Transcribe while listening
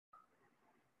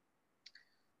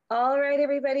All right,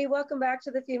 everybody, welcome back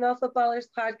to the Female Footballers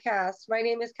Podcast. My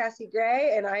name is Cassie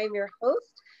Gray, and I am your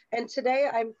host. And today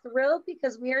I'm thrilled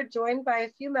because we are joined by a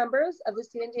few members of the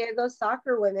San Diego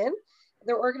Soccer Women,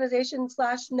 their organization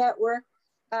 / network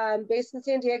based in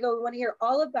San Diego. We want to hear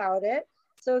all about it.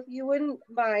 So if you wouldn't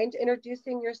mind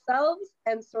introducing yourselves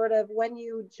and sort of when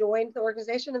you joined the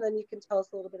organization, and then you can tell us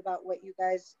a little bit about what you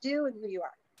guys do and who you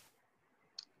are.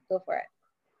 Go for it.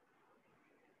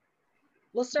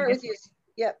 We'll start with you.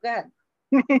 Yep, go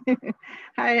ahead.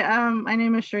 Hi, my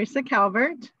name is Teresa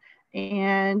Calvert,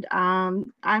 and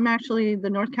I'm actually the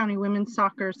North County Women's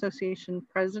Soccer Association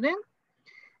president.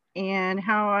 And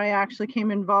how I actually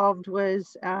came involved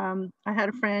was I had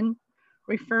a friend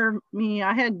refer me.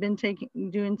 I had been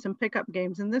doing some pickup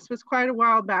games, and this was quite a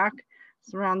while back.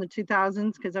 It's around the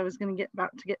 2000s because I was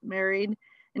about to get married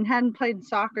and hadn't played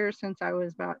soccer since I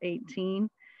was about 18.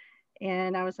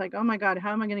 And I was like, oh my God,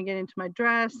 how am I going to get into my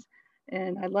dress?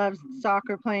 And I loved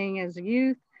soccer playing as a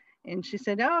youth. And she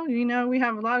said, oh, we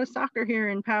have a lot of soccer here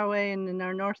in Poway and in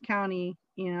our North County,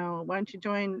 why don't you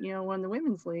join, one of the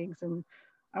women's leagues? And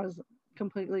I was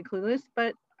completely clueless,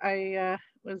 but I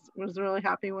was really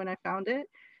happy when I found it.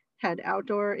 Had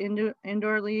outdoor,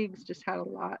 indoor leagues, just had a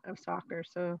lot of soccer.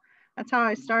 So that's how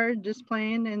I started just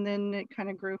playing, and then it kind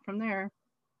of grew from there.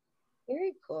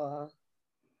 Very cool.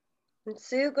 And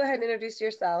Sue, go ahead and introduce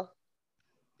yourself.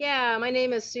 Yeah, my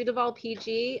name is Sue Duvall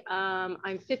PG.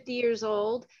 I'm 50 years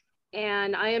old,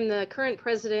 and I am the current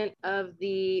president of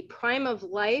the Prime of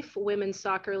Life Women's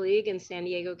Soccer League in San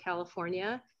Diego,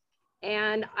 California.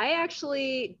 And I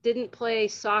actually didn't play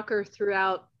soccer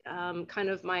throughout kind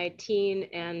of my teen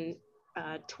and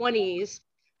 20s.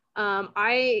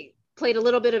 I played a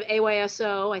little bit of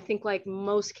AYSO, I think like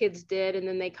most kids did, and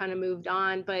then they kind of moved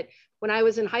on. But when I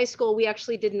was in high school, we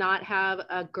actually did not have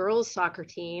a girls soccer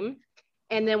team.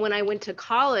 And then when I went to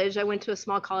college, I went to a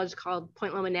small college called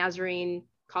Point Loma Nazarene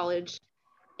College,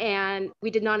 and we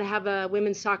did not have a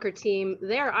women's soccer team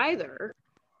there either.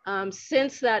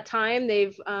 Since that time,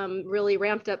 they've really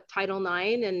ramped up Title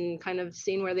IX and kind of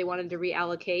seen where they wanted to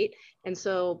reallocate. And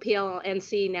so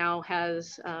PLNC now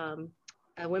has a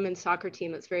women's soccer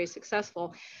team that's very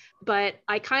successful. But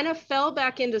I kind of fell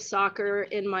back into soccer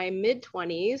in my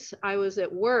mid-20s. I was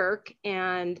at work,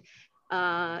 and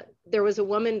there was a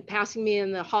woman passing me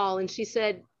in the hall, and she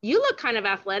said, you look kind of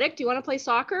athletic. Do you want to play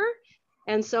soccer?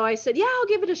 And so I said, yeah, I'll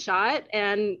give it a shot.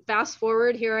 And fast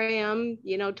forward, here I am,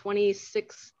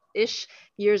 26-ish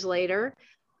years later.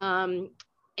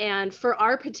 And for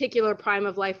our particular Prime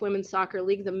of Life Women's Soccer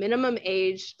League, the minimum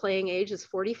playing age is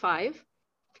 45.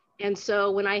 And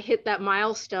so when I hit that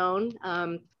milestone,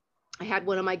 I had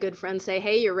one of my good friends say,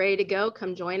 hey, you're ready to go,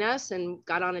 come join us, and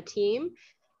got on a team.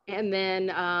 And then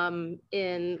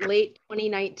in late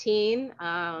 2019,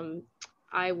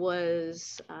 I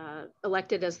was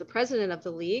elected as the president of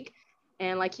the league.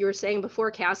 And like you were saying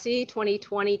before, Cassie,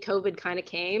 2020 COVID kind of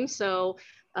came. So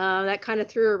that kind of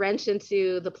threw a wrench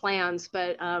into the plans.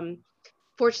 But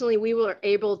fortunately, we were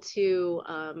able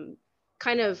to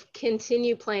kind of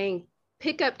continue playing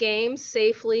pickup games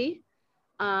safely.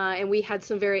 And we had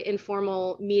some very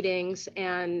informal meetings,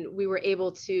 and we were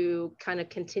able to kind of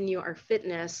continue our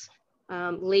fitness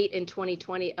late in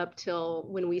 2020 up till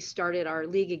when we started our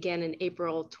league again in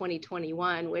April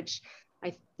 2021, which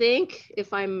I think,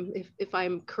 if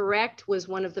I'm correct, was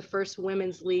one of the first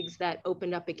women's leagues that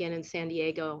opened up again in San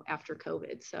Diego after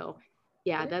COVID. So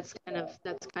yeah, that's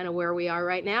kind of where we are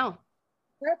right now.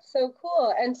 That's so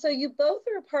cool. And so you both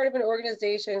are part of an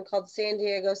organization called San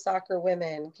Diego Soccer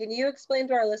Women. Can you explain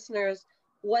to our listeners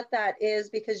what that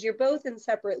is? Because you're both in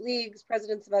separate leagues,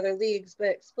 presidents of other leagues, but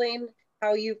explain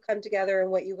how you've come together and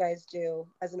what you guys do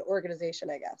as an organization,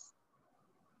 I guess.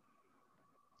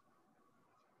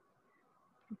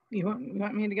 You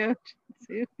want me to go,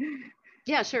 Sue?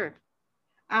 Yeah, sure.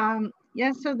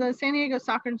 Yeah, so the San Diego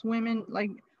Soccer Women,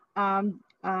 like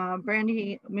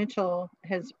Brandy Mitchell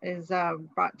has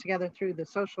brought together through the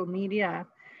social media,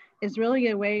 is really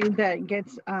a way that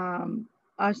gets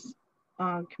us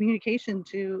communication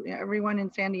to everyone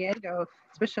in San Diego,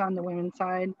 especially on the women's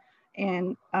side.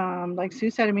 And like Sue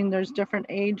said, I mean, there's different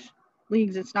age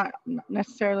leagues. It's not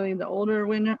necessarily the older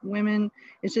women.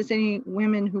 It's just any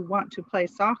women who want to play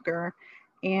soccer.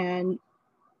 And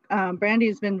Brandy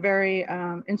has been very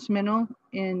instrumental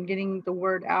in getting the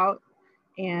word out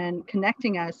and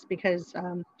connecting us, because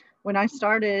when I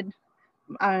started,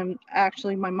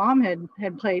 actually my mom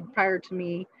had played prior to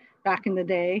me back in the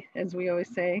day, as we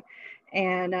always say,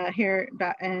 and here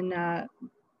back in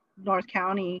North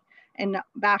County. And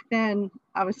back then,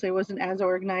 obviously, it wasn't as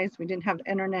organized. We didn't have the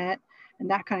internet and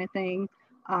that kind of thing.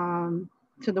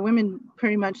 So the women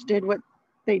pretty much did what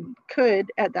they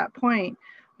could at that point.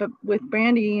 But with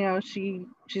Brandy, you know,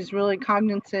 she's really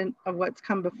cognizant of what's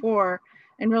come before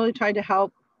and really tried to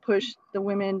help push the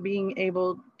women being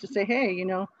able to say, hey, you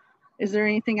know, is there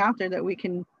anything out there that we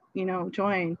can, you know,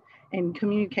 join, and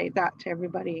communicate that to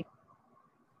everybody.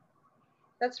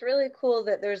 That's really cool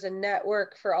that there's a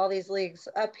network for all these leagues.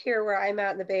 Up here where I'm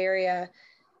at in the Bay Area,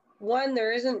 one,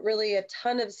 there isn't really a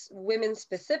ton of women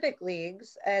specific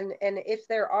leagues. And if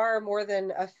there are more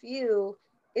than a few,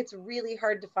 it's really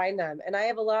hard to find them. And I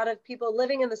have a lot of people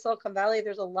living in the Silicon Valley.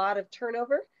 There's a lot of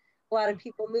turnover, a lot of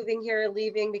people moving here,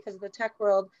 leaving because of the tech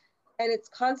world. And it's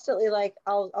constantly like,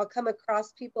 I'll come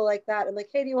across people like that and like,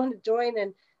 hey, do you want to join?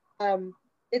 And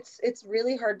it's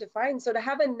really hard to find. So to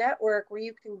have a network where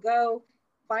you can go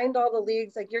find all the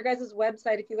leagues, like your guys'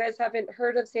 website, if you guys haven't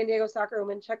heard of San Diego Soccer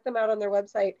Women, check them out on their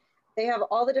website. They have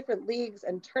all the different leagues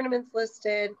and tournaments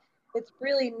listed. It's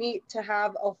really neat to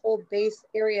have a whole base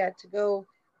area to go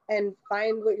and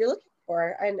find what you're looking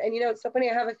for. And you know, it's so funny.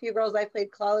 I have a few girls I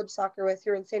played college soccer with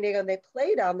here in San Diego, and they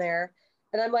play down there.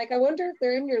 And I'm like, I wonder if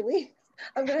they're in your leagues.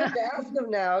 I'm gonna have to ask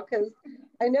them now, because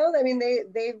I know that, I mean,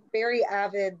 they're very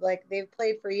avid, like they've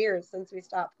played for years since we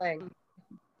stopped playing.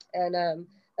 And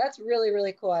that's really,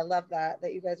 really cool. I love that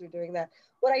you guys are doing that.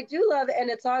 What I do love, and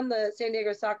it's on the San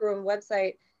Diego Soccer Women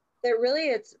website, that really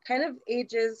it's kind of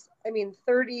ages, I mean,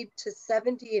 30 to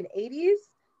 70 and 80s.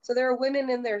 So there are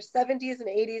women in their 70s and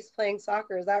 80s playing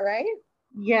soccer. Is that right?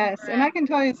 Yes, and I can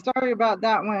tell you a story about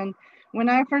that one. When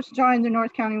I first joined the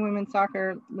North County Women's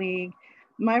Soccer League,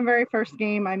 my very first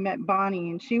game, I met Bonnie,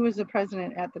 and she was the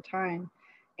president at the time.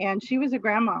 And she was a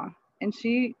grandma, and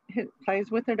she plays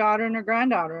with her daughter and her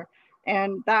granddaughter.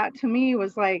 And that to me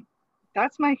was like,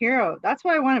 that's my hero. That's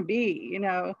what I want to be, you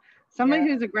know, somebody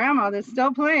who's a grandma that's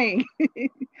still playing.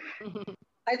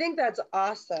 I think that's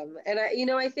awesome. And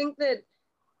I think that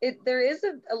there is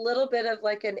a little bit of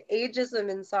like an ageism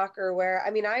in soccer where,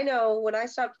 I mean, I know when I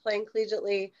stopped playing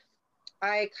collegiately,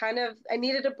 I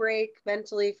needed a break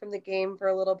mentally from the game for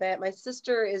a little bit. My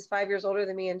sister is 5 years older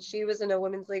than me, and she was in a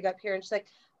women's league up here, and she's like,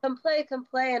 come play.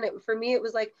 And for me, it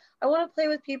was like, I want to play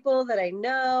with people that I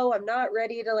know. I'm not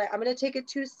ready to I'm going to take it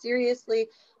too seriously.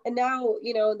 And now,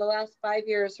 you know, in the last 5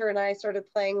 years, her and I started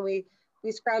playing. We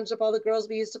scrounged up all the girls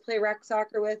we used to play rec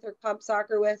soccer with or comp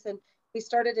soccer with, and we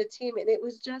started a team, and it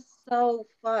was just so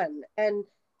fun. And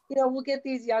you know, we'll get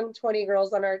these young 20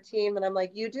 girls on our team, and I'm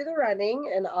like, you do the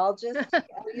running and I'll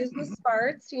use the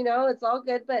smarts, you know, it's all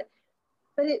good. But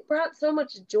it brought so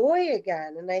much joy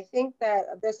again. And I think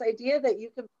that this idea that you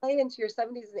can play into your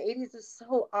 70s and 80s is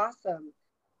so awesome.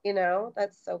 You know,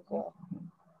 that's so cool.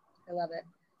 I love it.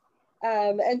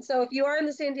 And so if you are in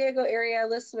the San Diego area,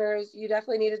 listeners, you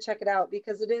definitely need to check it out,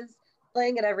 because it is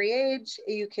playing at every age.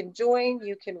 You can join,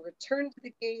 you can return to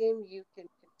the game, you can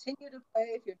continue to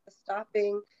play if you're just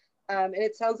stopping. And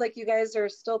it sounds like you guys are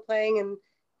still playing, and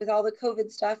with all the COVID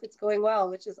stuff, it's going well,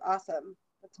 which is awesome.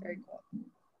 That's very cool.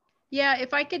 Yeah,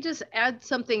 if I could just add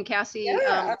something, Cassie,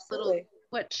 absolutely.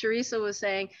 What Sharisa was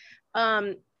saying.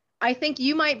 I think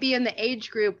you might be in the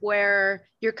age group where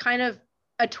you're kind of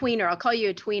a tweener. I'll call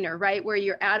you a tweener, right? Where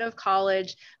you're out of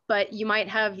college, but you might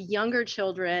have younger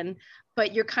children,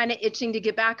 but you're kind of itching to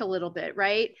get back a little bit,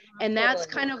 right? And that's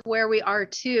kind of where we are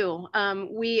too.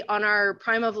 We, on our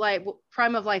Prime of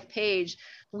Life page,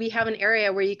 we have an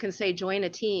area where you can say join a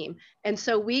team. And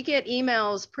so we get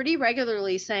emails pretty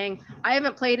regularly saying, I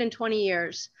haven't played in 20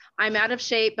 years. I'm out of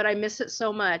shape, but I miss it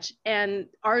so much. And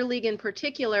our league in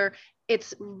particular,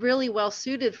 it's really well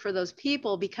suited for those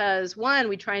people because, one,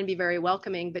 we try and be very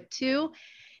welcoming, but two,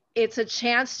 it's a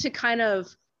chance to kind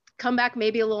of come back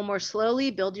maybe a little more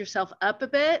slowly, build yourself up a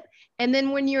bit. And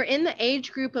then when you're in the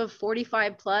age group of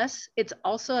 45 plus, it's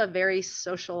also a very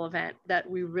social event that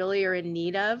we really are in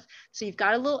need of. So you've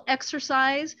got a little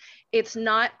exercise. It's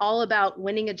not all about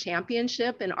winning a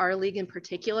championship in our league in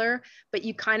particular, but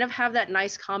you kind of have that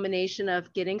nice combination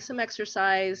of getting some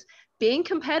exercise, being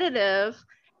competitive,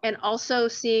 and also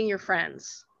seeing your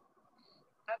friends.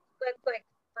 That's like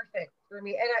perfect for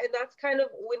me. And that's kind of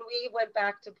when we went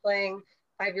back to playing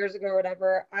 5 years ago or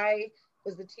whatever, I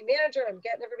was the team manager. I'm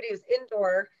getting everybody, it was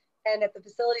indoor, and at the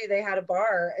facility they had a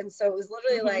bar. And so it was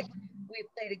literally like, we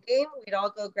played a game, we'd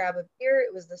all go grab a beer.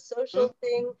 It was the social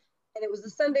thing. And it was the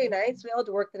Sunday nights. We all had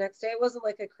to work the next day. It wasn't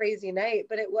like a crazy night,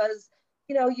 but it was,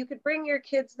 you know, you could bring your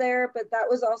kids there, but that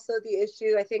was also the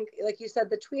issue. I think, like you said,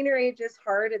 the tweener age is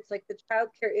hard. It's like the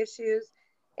childcare issues.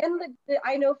 And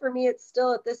I know for me, it's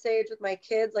still at this age with my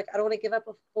kids, like I don't want to give up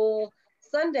a full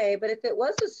Sunday, but if it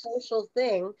was a social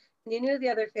thing and you knew the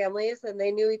other families and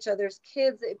they knew each other's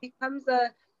kids, it becomes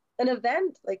an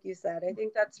event, like you said. I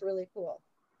think that's really cool.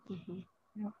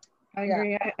 Yeah. I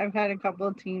agree. I've had a couple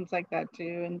of teams like that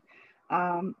too,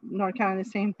 and North Carolina, the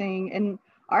same thing. And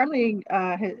our league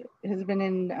has been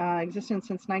in existence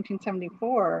since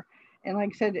 1974. And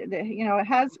like I said, it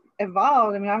has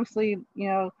evolved. I mean, obviously,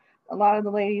 a lot of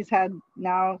the ladies had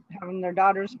now having their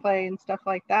daughters play and stuff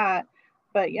like that.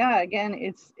 But yeah, again,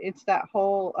 it's that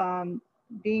whole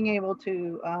being able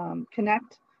to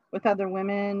connect with other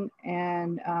women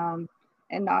and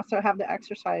also have the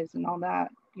exercise and all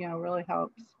that, really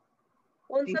helps.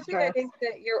 Well, and something I think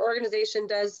that your organization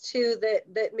does too,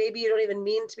 that maybe you don't even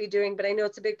mean to be doing, but I know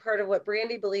it's a big part of what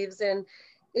Brandy believes in,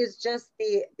 is just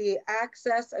the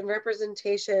access and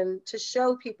representation to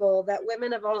show people that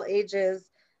women of all ages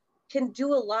can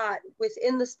do a lot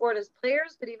within the sport as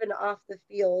players, but even off the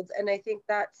field. And I think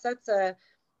that sets a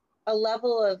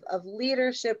level of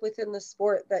leadership within the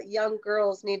sport that young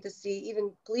girls need to see,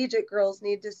 even collegiate girls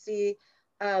need to see.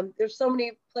 There's so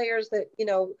many players that,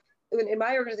 in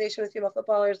my organization with female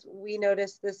footballers, we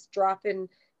noticed this drop in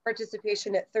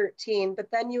participation at 13, but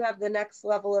then you have the next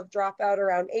level of dropout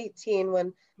around 18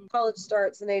 when college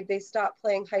starts and they stop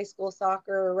playing high school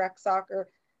soccer or rec soccer.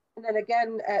 And then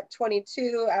again at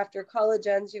 22, after college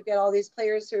ends, you get all these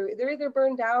players who they're either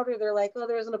burned out or they're like, oh,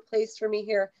 there isn't a place for me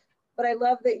here. But I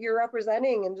love that you're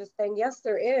representing and just saying, yes,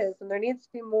 there is. And there needs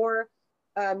to be more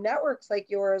networks like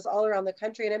yours all around the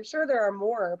country. And I'm sure there are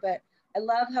more, but I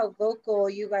love how vocal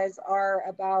you guys are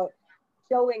about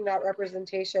showing that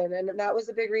representation. And that was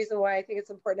a big reason why I think it's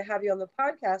important to have you on the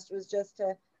podcast, was just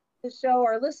to show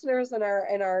our listeners and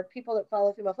our people that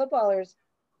follow female footballers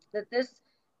that this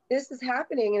is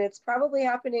happening, and it's probably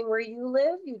happening where you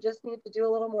live. You just need to do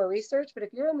a little more research. But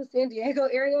if you're in the San Diego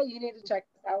area, you need to check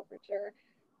this out for sure.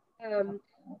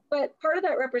 But part of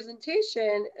that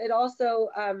representation, it also,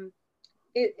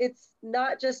 it's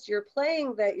not just your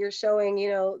playing that you're showing,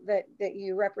 that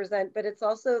you represent, but it's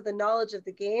also the knowledge of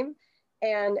the game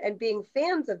and being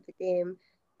fans of the game,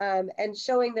 and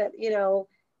showing that,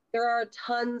 there are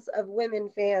tons of women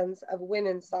fans of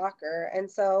women's soccer.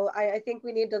 And so I think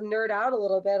we need to nerd out a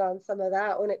little bit on some of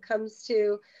that when it comes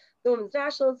to the women's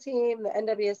national team, the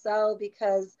NWSL,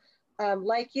 because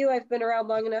like you, I've been around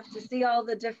long enough to see all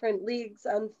the different leagues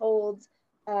unfold.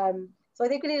 So I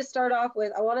think we need to start off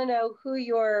with, I want to know who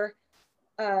your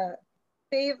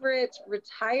favorite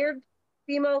retired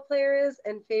female player is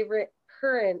and favorite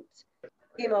current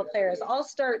female players. I'll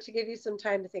start to give you some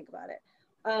time to think about it.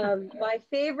 My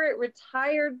favorite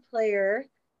retired player,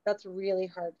 that's really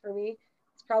hard for me.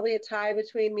 It's probably a tie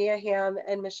between Mia Hamm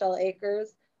and Michelle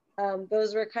Akers.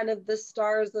 Those were kind of the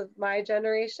stars of my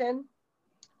generation.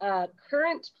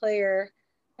 Current player,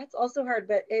 that's also hard,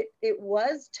 but it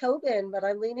was Tobin, but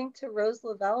I'm leaning to Rose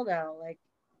Lavelle now. Like,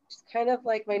 she's kind of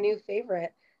like my new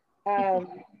favorite.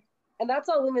 And that's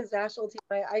all women's national team.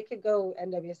 I could go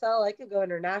NWSL, I could go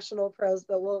international pros,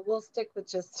 but we'll stick with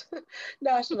just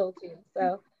national team.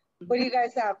 So what do you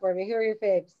guys have for me? Who are your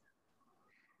faves?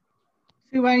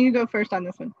 Sue, why don't you go first on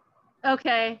this one?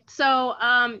 Okay, so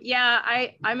yeah,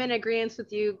 I'm in agreement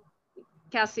with you,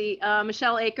 Cassie.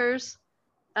 Michelle Akers.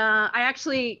 I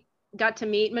actually got to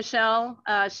meet Michelle.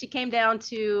 She came down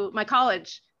to my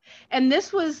college. And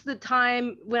this was the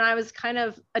time when I was kind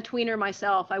of a tweener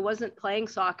myself. I wasn't playing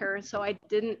soccer, so I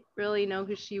didn't really know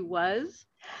who she was.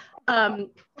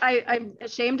 I'm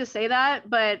ashamed to say that,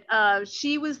 but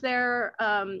she was there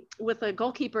with a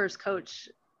goalkeepers coach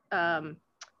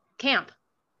camp.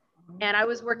 And I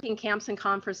was working camps and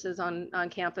conferences on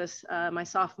campus my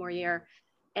sophomore year.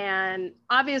 And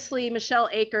obviously Michelle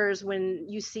Akers, when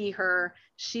you see her,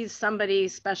 she's somebody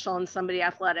special and somebody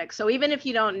athletic. So even if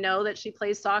you don't know that she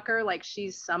plays soccer, like,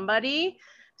 she's somebody.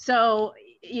 So,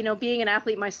 being an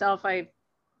athlete myself, I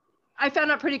found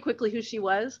out pretty quickly who she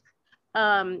was.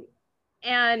 And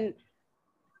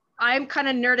I'm kind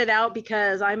of nerded out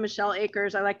because I'm Michelle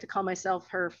Akers. I like to call myself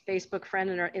her Facebook friend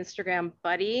and her Instagram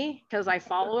buddy because I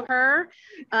follow her.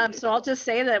 So I'll just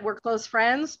say that we're close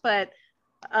friends, but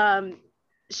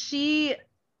she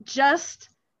just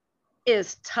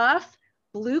is tough,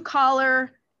 blue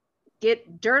collar,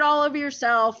 get dirt all over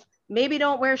yourself, maybe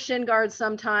don't wear shin guards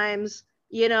sometimes.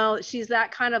 She's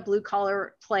that kind of blue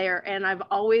collar player. And I've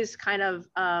always kind of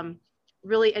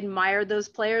really admired those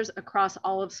players across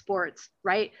all of sports,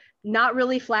 right? Not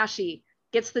really flashy,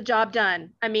 gets the job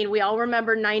done. I mean, we all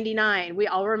remember 99. We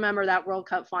all remember that World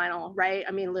Cup final, right?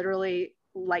 I mean, literally,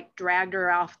 like, dragged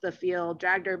her off the field,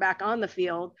 dragged her back on the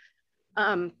field.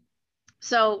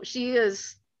 So she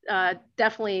is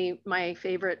definitely my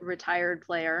favorite retired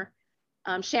player.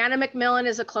 Shannon McMillan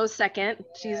is a close second.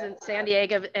 She's in San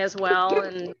Diego as well.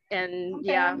 And okay.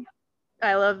 Yeah,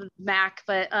 I love Mac,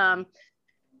 but, and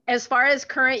As far as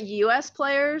current US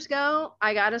players go,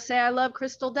 I gotta say I love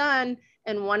Crystal Dunn.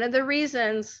 And one of the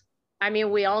reasons, I mean,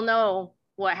 we all know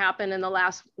what happened in the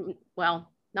last,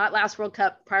 well, not last World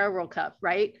Cup, prior World Cup,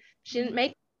 right? She didn't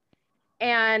make it.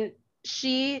 And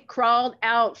she crawled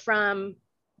out from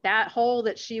that hole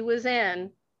that she was in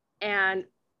and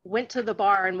went to the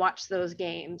bar and watched those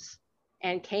games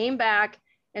and came back.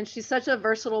 And she's such a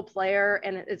versatile player,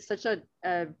 and it's such a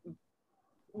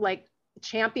like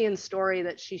champion story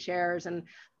that she shares. And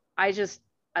I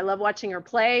love watching her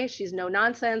play. She's no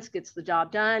nonsense, gets the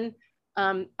job done.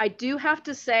 I do have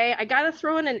to say, I got to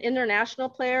throw in an international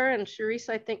player, and Charisse,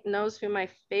 I think, knows who my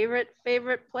favorite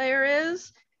player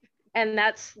is. And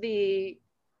that's the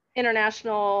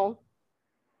international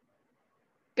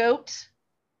GOAT,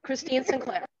 Christine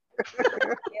Sinclair.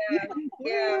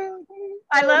 Yeah.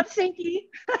 I love Sinky.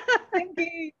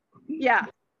 Sinky. Yeah.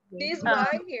 She's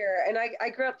mine here, and I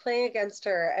grew up playing against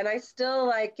her, and I still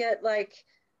like it. Like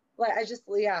I just,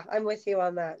 yeah, I'm with you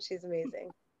on that. She's amazing.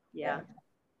 Yeah.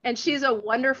 And she's a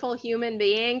wonderful human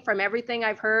being from everything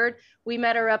I've heard. We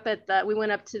met her up at we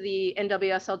went up to the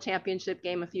NWSL championship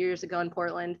game a few years ago in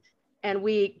Portland, and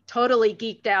we totally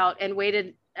geeked out and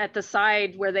waited at the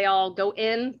side where they all go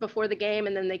in before the game,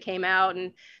 and then they came out,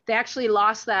 and they actually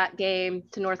lost that game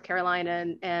to North Carolina,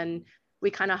 and we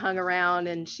kind of hung around,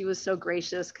 and she was so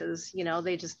gracious because, you know,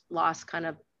 they just lost kind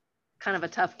of a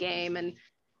tough game. And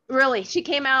really, she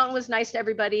came out and was nice to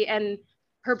everybody. And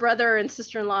her brother and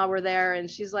sister-in-law were there, and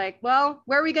she's like, well,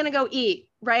 where are we going to go eat?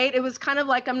 Right. It was kind of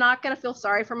like, I'm not going to feel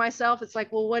sorry for myself. It's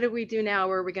like, well, what do we do now?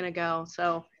 Where are we going to go?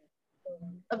 So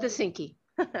of the Sinky.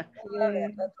 I love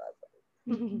it. That's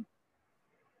awesome.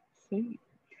 Sweet.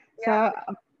 Yeah.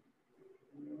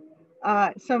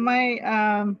 So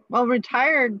my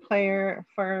retired player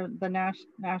for the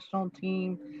national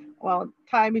team,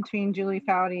 tied between Julie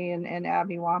Foudy and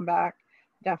Abby Wambach,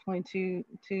 definitely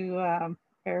two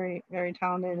very, very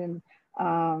talented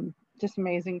and just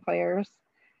amazing players.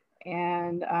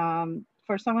 And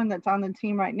for someone that's on the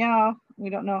team right now, we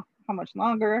don't know how much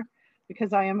longer,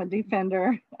 because I am a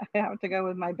defender. I have to go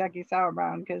with my Becky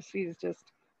Sauerbrunn because she's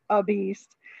just a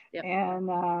beast. Yep.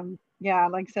 And yeah,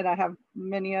 like I said, I have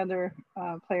many other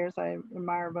players I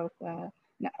admire, both the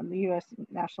U.S.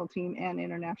 national team and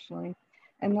internationally,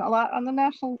 and a lot on the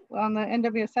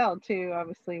NWSL too.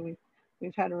 Obviously,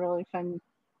 we've had a really fun,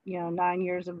 9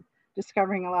 years of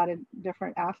discovering a lot of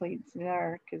different athletes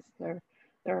there, because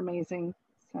they're amazing.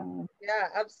 So yeah,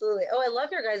 absolutely. Oh, I love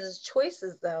your guys'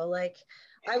 choices though. Like,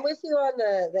 I'm with you on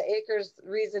the Akers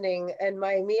reasoning, and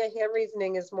my Mia Hamm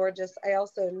reasoning is more just, I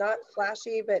also not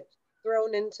flashy, but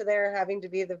thrown into there having to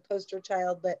be the poster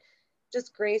child, but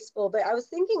just graceful. But I was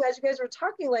thinking, as you guys were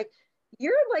talking, like,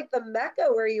 you're like the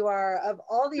mecca where you are of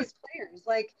all these players.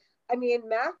 Like, I mean,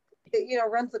 Mac,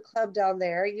 runs the club down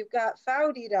there. You've got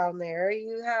Foudy down there.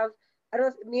 You have, I don't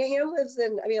know if Mia Hamm lives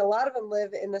in, I mean, a lot of them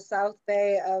live in the South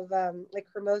Bay of like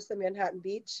Hermosa, Manhattan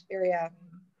Beach area.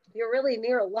 You're really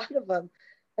near a lot of them.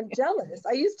 I'm jealous.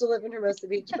 I used to live in Hermosa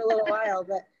Beach for a little while,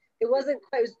 but it wasn't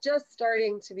quite, it was just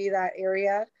starting to be that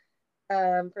area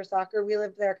for soccer. We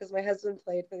lived there because my husband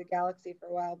played for the Galaxy for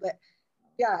a while, but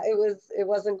yeah, it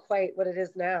wasn't quite what it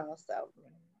is now. So,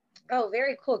 oh,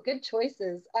 very cool. Good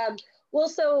choices. Well,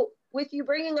 so with you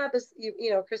bringing up this,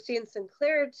 Christine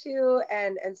Sinclair too,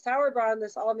 and Sauerbrunn,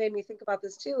 this all made me think about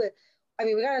this too. I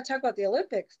mean, we got to talk about the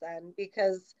Olympics then,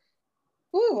 because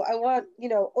I want,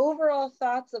 overall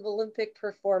thoughts of Olympic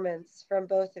performance from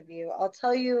both of you. I'll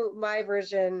tell you my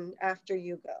version after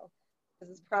you go,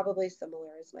 because it's probably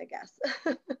similar, is my guess.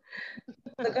 So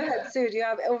go ahead, Sue, do you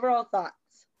have overall thoughts?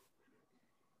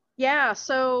 Yeah,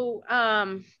 so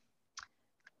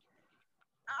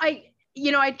I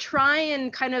try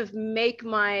and kind of make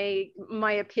my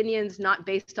opinions not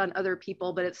based on other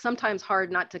people, but it's sometimes hard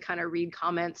not to kind of read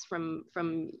comments from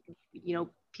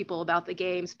people about the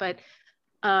games. But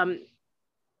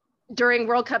during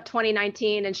World Cup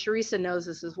 2019, and Charissa knows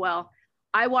this as well,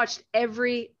 I watched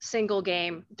every single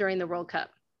game during the World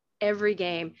Cup, every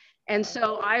game. And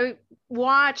so I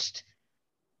watched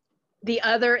the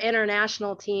other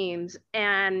international teams,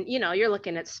 and you're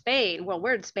looking at Spain. Well,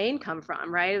 where did Spain come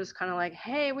from, right? It was kind of like,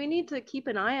 hey, we need to keep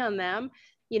an eye on them,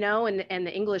 and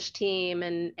the English team,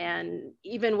 and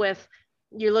even with,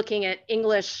 you're looking at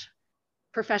English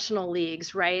professional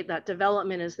leagues, right? That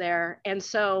development is there. And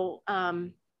so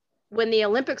when the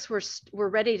Olympics were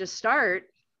ready to start,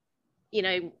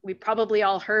 we probably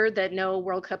all heard that no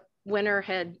World Cup winner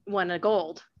had won a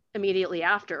gold immediately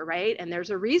after, right? And there's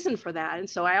a reason for that. And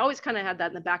so I always kind of had that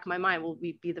in the back of my mind. Will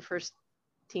we be the first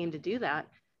team to do that?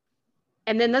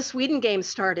 And then the Sweden game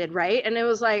started, right? And it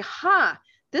was like,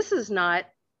 this is not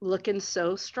looking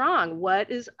so strong.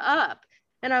 What is up?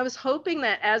 And I was hoping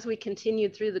that as we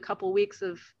continued through the couple weeks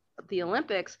of the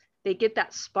Olympics, they get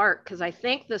that spark, because I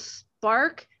think the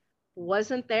spark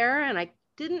wasn't there, and I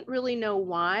didn't really know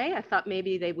why. I thought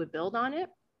maybe they would build on it.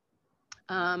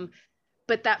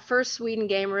 But that first Sweden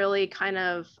game really kind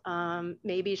of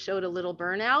maybe showed a little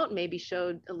burnout, maybe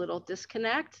showed a little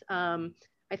disconnect.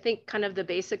 I think kind of the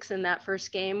basics in that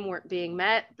first game weren't being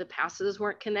met. The passes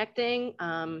weren't connecting.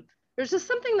 There's just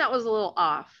something that was a little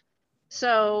off.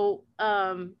 So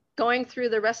going through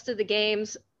the rest of the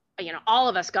games, you know, all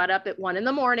of us got up at 1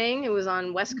 a.m. It was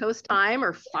on West Coast time,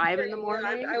 or 5 a.m.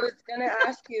 I was gonna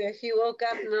ask you if you woke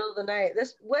up in the middle of the night.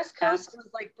 This West Coast was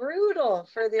like brutal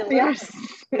for the Olympics.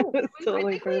 Yes, it was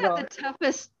totally brutal. We had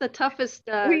the toughest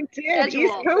we did. schedule.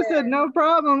 East Coast had no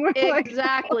problem. We're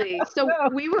exactly. Like, so no.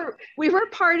 we were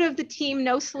part of the team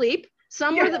No Sleep.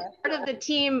 Some were the part of the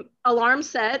team Alarm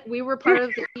Set. We were part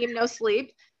of the team No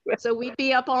Sleep. So we'd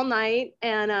be up all night,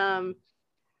 and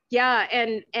yeah,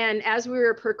 and as we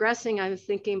were progressing, I was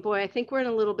thinking, boy, I think we're in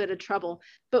a little bit of trouble.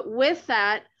 But with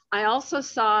that, I also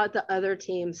saw the other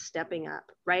teams stepping up,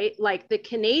 right? Like the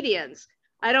Canadians.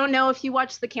 I don't know if you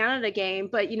watched the Canada game,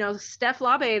 but you know, Steph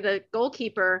Labe, the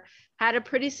goalkeeper, had a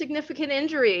pretty significant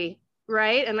injury,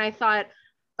 right? And I thought,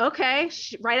 okay,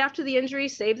 right after the injury,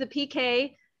 saved the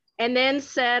PK, and then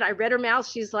said, I read her mouth,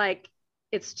 she's like,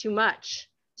 it's too much.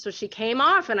 So she came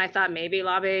off, and I thought maybe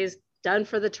Labe's done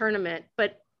for the tournament.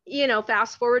 But you know,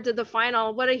 fast forward to the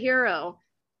final, what a hero,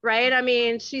 right? I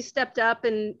mean, she stepped up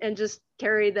and just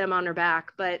carried them on her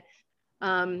back. But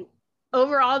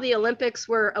overall, the Olympics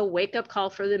were a wake-up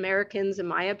call for the Americans, in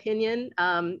my opinion.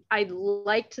 I'd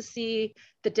like to see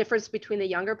the difference between the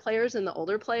younger players and the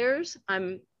older players.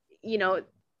 You know,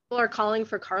 people are calling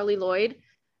for Carly Lloyd.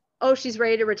 Oh, she's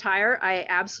ready to retire. I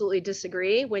absolutely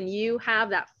disagree. When you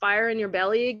have that fire in your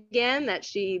belly again that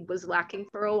she was lacking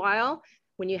for a while,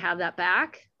 when you have that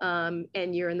back,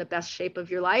 and you're in the best shape of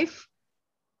your life,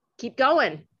 keep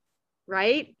going,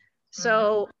 right? Mm-hmm.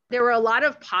 So there were a lot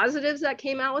of positives that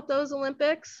came out with those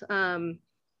Olympics.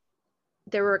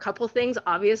 There were a couple of things,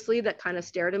 obviously, that kind of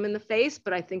stared them in the face,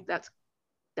 but I think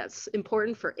that's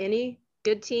important for any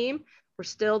good team. We're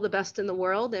still the best in the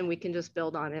world, and we can just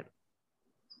build on it.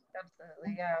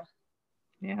 Absolutely, yeah.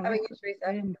 Yeah. I mean,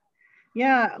 Teresa.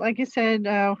 Yeah, like you said,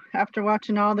 after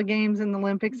watching all the games in the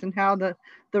Olympics and how the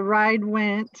ride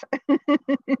went,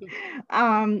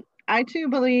 I too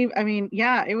believe, I mean,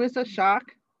 yeah, it was a shock,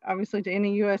 obviously, to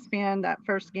any U.S. fan, that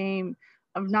first game,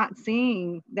 of not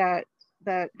seeing that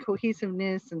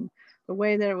cohesiveness and the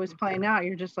way that it was playing out.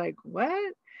 You're just like,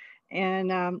 what?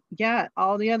 And yeah,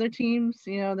 all the other teams,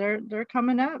 you know, they're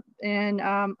coming up. And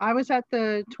I was at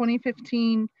the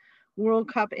 2015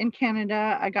 World Cup in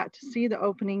Canada. I got to see the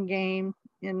opening game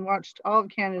and watched all of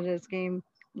Canada's game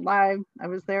live. I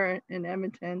was there in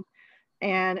Edmonton.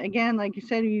 And again, like you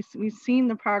said, we've seen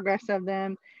the progress of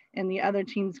them, and the other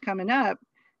teams coming up,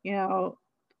 you know,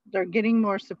 they're getting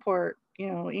more support.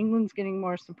 You know, England's getting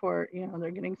more support. You know,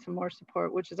 they're getting some more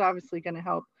support, which is obviously going to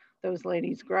help those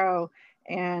ladies grow.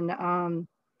 And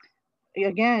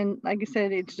again, like I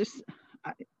said, it's just,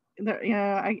 you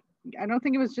know, I don't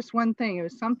think it was just one thing. It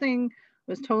was something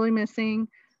was totally missing.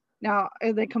 Now,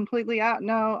 are they completely out?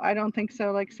 No, I don't think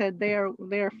so. Like I said, they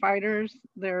are fighters.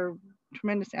 They're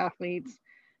tremendous athletes.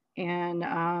 And,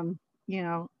 you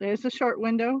know, there's a short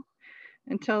window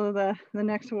until the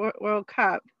next World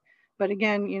Cup. But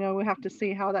again, you know, we have to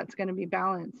see how that's going to be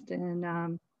balanced.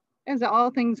 And as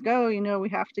all things go, you know, we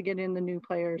have to get in the new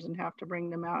players and have to bring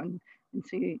them out and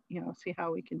see, you know, see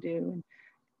how we can do.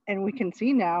 And we can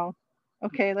see now,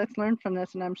 okay, let's learn from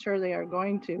this. And I'm sure they are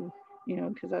going to, you know,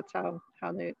 because that's how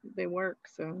they work.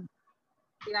 So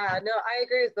yeah, no, I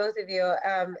agree with both of you.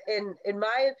 In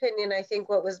my opinion, I think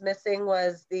what was missing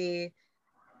was there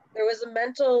was a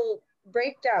mental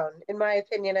breakdown, in my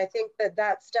opinion. I think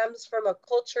that stems from a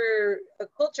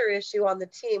culture issue on the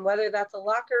team, whether that's a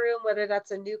locker room, whether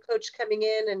that's a new coach coming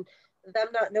in and them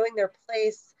not knowing their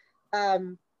place,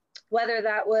 whether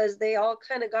that was they all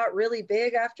kind of got really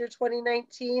big after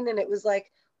 2019 and it was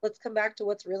like, let's come back to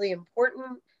what's really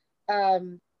important.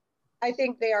 I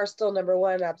think they are still number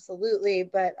one, absolutely.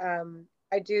 But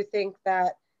I do think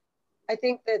that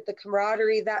the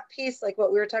camaraderie, that piece, like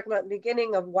what we were talking about in the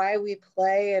beginning of why we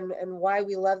play and why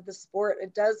we love the sport,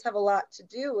 it does have a lot to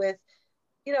do with,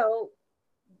 you know,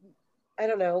 I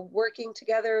don't know, working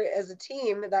together as a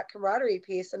team, that camaraderie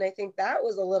piece. And I think that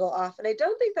was a little off. And I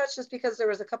don't think that's just because there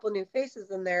was a couple new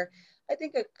faces in there. I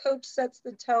think a coach sets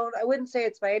the tone. I wouldn't say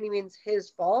it's by any means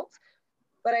his fault,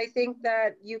 but I think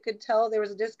that you could tell there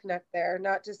was a disconnect there.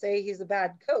 Not to say he's a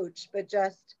bad coach, but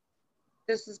just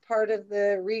this is part of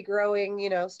the regrowing, you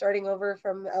know, starting over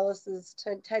from Ellis's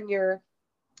tenure.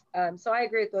 So I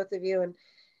agree with both of you.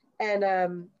 And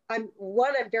I'm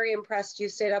very impressed you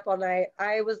stayed up all night.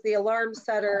 I was the alarm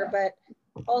setter, but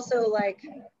also like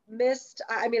missed.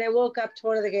 I mean, I woke up to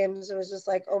one of the games and was just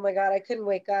like, oh my God, I couldn't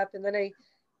wake up. And then I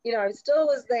still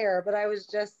was there, but I was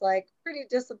just like pretty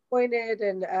disappointed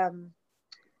and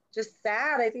just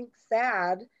sad. I think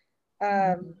sad.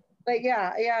 But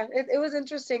yeah, it was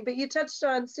interesting. But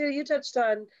Sue, you touched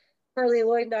on Carli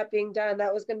Lloyd not being done.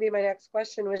 That was going to be my next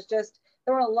question, was just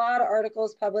there were a lot of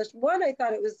articles published. One, I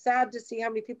thought it was sad to see how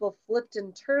many people flipped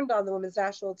and turned on the women's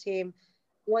national team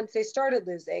once they started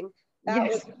losing. That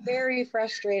was very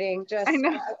frustrating. I feel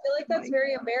like that's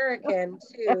very American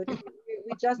too.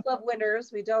 We just love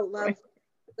winners. We don't love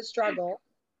the struggle.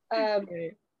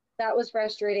 That was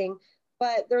frustrating.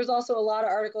 But there's also a lot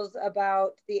of articles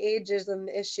about the ageism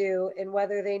issue and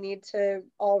whether they need to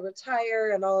all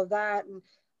retire and all of that. And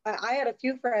I had a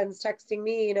few friends texting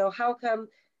me, you know, how come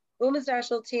women's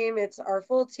national team, it's our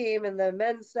full team, and the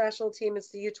men's national team, it's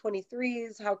the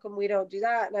U23s. How come we don't do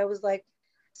that? And I was like,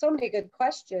 so many good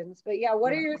questions. But yeah,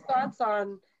 what are your thoughts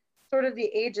on sort of the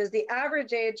ages? The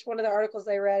average age, one of the articles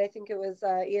I read, I think it was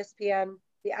ESPN,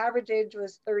 the average age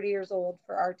was 30 years old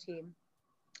for our team,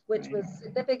 which was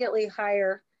significantly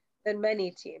higher than many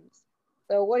teams.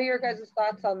 So what are your guys'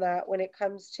 thoughts on that when it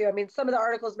comes to, I mean, some of the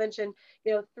articles mentioned,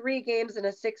 you know, 3 games in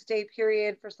a 6-day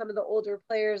period for some of the older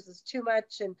players is too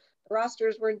much, and the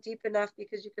rosters weren't deep enough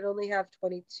because you could only have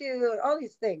 22 and all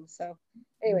these things. So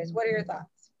anyways, what are your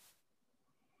thoughts?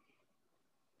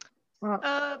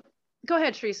 Well, go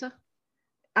ahead, Teresa.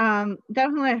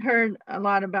 Definitely heard a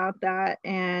lot about that.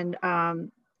 And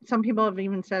some people have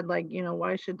even said, like, you know,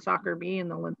 why should soccer be in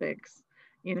the Olympics?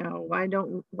 You know, why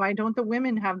don't the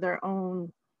women have their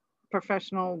own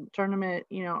professional tournament,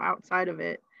 you know, outside of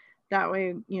it? That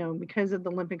way, you know, because of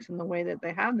the Olympics and the way that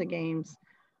they have the games,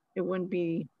 it wouldn't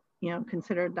be, you know,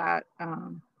 considered that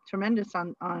tremendous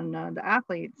on the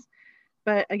athletes.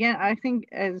 But again, I think,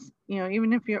 as you know,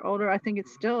 even if you're older, I think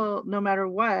it's still, no matter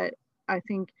what, I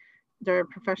think they're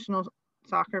professional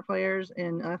soccer players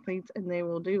and athletes, and they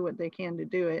will do what they can to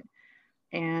do it.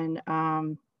 And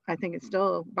I think it's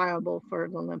still viable for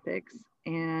the Olympics.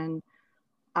 And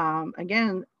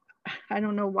again, I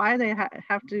don't know why they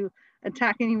have to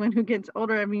attack anyone who gets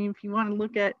older. I mean, if you want to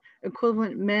look at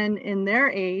equivalent men in their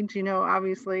age, you know,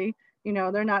 obviously, you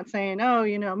know, they're not saying, oh,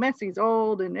 you know, Messi's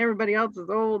old and everybody else is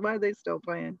old. Why are they still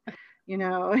playing? You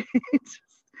know, it's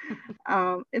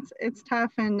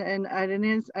tough. And it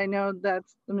is, I know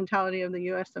that's the mentality of the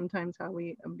US sometimes, how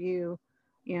we view,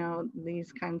 you know,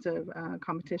 these kinds of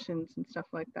competitions and stuff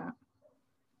like that.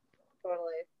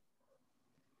 Totally.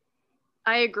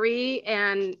 I agree.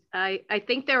 And I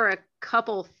think there are a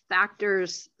couple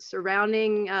factors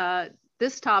surrounding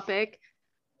this topic.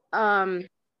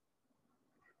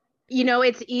 You know,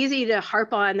 it's easy to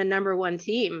harp on the number 1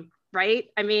 team, right?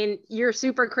 I mean, you're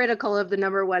super critical of the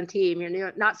number 1 team.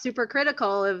 You're not super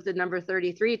critical of the number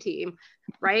 33 team,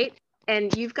 right?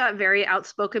 And you've got very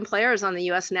outspoken players on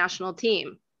the US national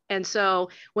team. And so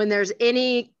when there's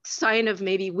any sign of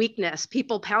maybe weakness,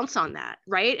 people pounce on that,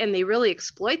 right? And they really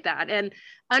exploit that. And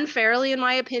unfairly, in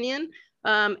my opinion,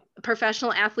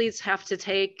 professional athletes have to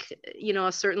take, you know,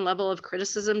 a certain level of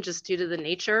criticism just due to the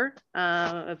nature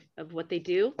of what they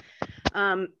do.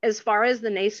 As far as the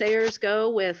naysayers go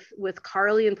with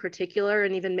Carli in particular,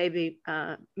 and even maybe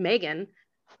Megan,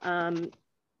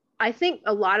 I think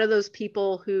a lot of those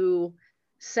people who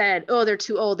said, oh, they're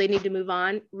too old, they need to move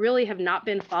on, really have not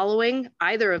been following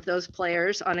either of those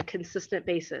players on a consistent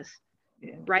basis,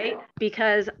 right?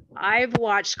 Because I've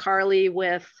watched Carli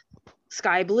with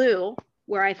Sky Blue,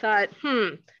 where I thought,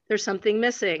 there's something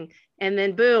missing. And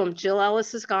then boom, Jill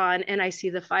Ellis is gone, and I see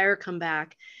the fire come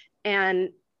back. And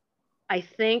I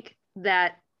think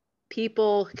that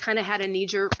people kind of had a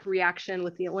knee-jerk reaction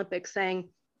with the Olympics saying,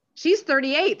 she's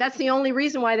 38. That's the only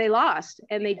reason why they lost.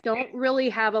 And they don't really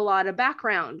have a lot of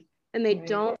background. And they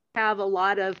don't have a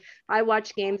lot of, I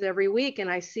watch games every week and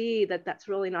I see that that's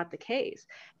really not the case.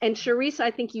 And Charisse,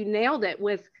 I think you nailed it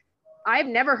with, I've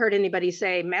never heard anybody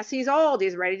say, Messi's old,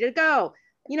 he's ready to go.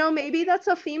 You know, maybe that's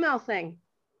a female thing.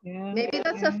 Maybe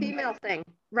that's a female thing,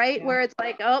 right? Where it's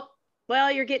like, oh, well,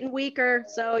 you're getting weaker,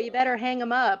 so you better hang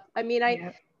them up. I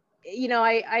mean, you know,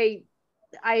 I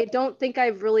don't think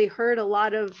I've really heard a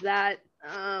lot of that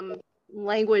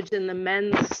language in the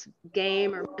men's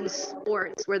game or men's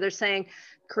sports where they're saying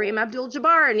Kareem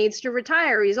Abdul-Jabbar needs to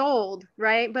retire, he's old,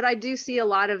 right? But I do see a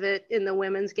lot of it in the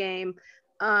women's game.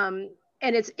 And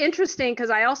it's interesting because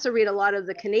I also read a lot of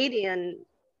the Canadian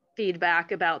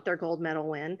feedback about their gold medal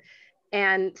win.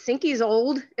 And Sinky's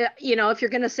old. You know, if you're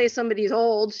going to say somebody's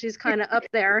old, she's kind of up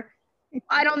there.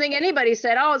 I don't think anybody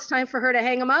said, oh, it's time for her to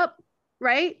hang him up,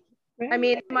 right? I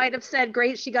mean, it might have said,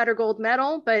 great, she got her gold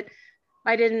medal, but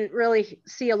I didn't really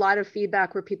see a lot of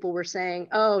feedback where people were saying,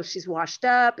 oh, she's washed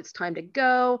up, it's time to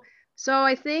go. So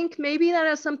I think maybe that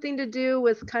has something to do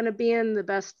with kind of being the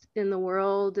best in the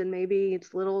world, and maybe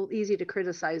it's a little easy to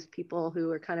criticize people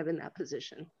who are kind of in that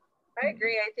position. I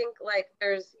agree. I think like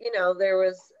there's, you know, there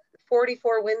was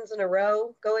 44 wins in a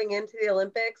row going into the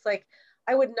Olympics. Like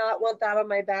I would not want that on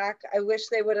my back. I wish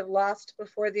they would have lost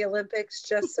before the Olympics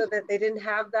just so that they didn't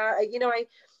have that. You know,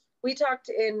 we talked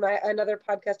in my another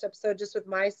podcast episode just with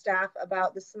my staff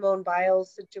about the Simone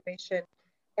Biles situation.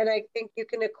 And I think you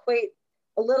can equate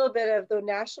a little bit of the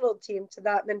national team to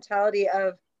that mentality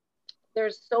of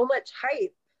there's so much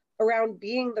hype around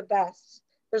being the best.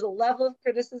 There's a level of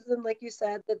criticism, like you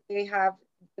said, that they have,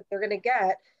 that they're going to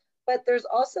get. But there's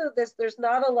also this, there's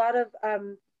not a lot of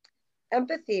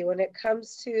empathy when it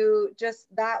comes to just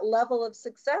that level of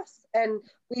success. And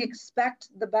we expect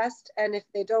the best. And if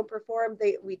they don't perform,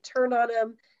 we turn on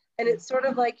them. And it's sort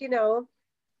of like, you know,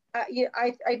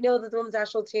 I know that the women's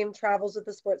national team travels with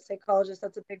the sports psychologist.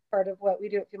 That's a big part of what we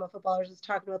do at Female Footballers, is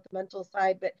talking about the mental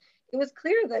side. But it was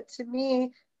clear that to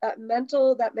me, that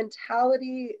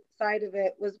mentality side of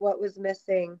it was what was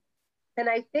missing. And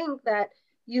I think that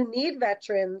you need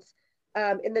veterans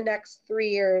in the next 3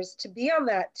 years to be on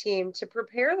that team to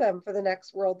prepare them for the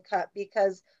next World Cup,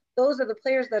 because those are the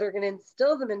players that are going to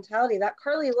instill the mentality. That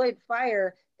Carly Lloyd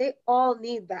fire, they all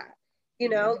need that. You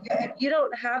know, if you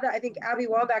don't have that, I think Abby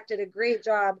Wambach did a great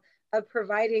job of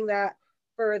providing that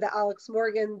for the Alex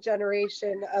Morgan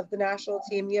generation of the national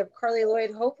team. You have Carly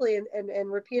Lloyd, hopefully, and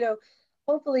Rapinoe,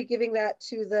 hopefully giving that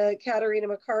to the Caterina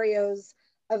Macarios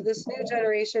of this new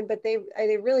generation, but they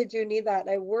really do need that. And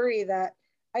I worry that,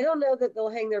 I don't know that they'll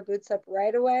hang their boots up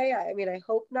right away. I mean, I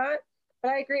hope not, but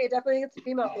I agree. I definitely think it's a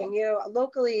female thing. You know,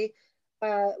 locally,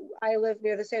 I live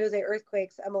near the San Jose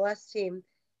Earthquakes MLS team,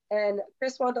 and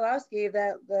Chris Wondolowski,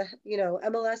 the you know,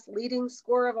 MLS leading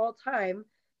scorer of all time,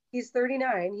 he's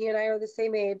 39. He and I are the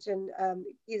same age, and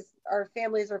our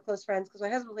families are close friends because my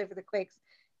husband played for the Quakes,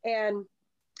 and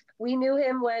we knew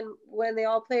him when they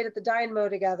all played at the Dynamo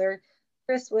together.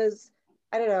 Chris was,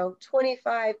 I don't know,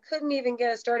 25, couldn't even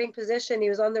get a starting position. He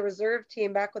was on the reserve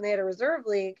team back when they had a reserve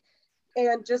league,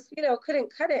 and just, you know,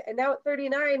 couldn't cut it. And now at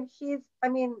 39, he's, I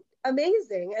mean,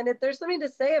 amazing. And if there's something to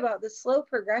say about the slow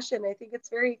progression, I think it's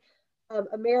very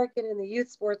American in the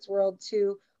youth sports world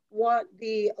to want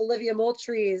the Olivia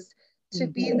Moultries to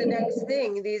be the next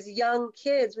thing. These young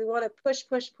kids, we want to push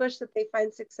that they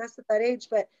find success at that age.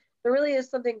 But there really is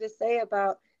something to say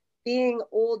about being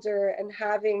older and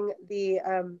having the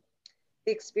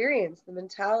experience, the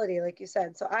mentality, like you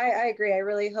said. So I agree. I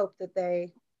really hope that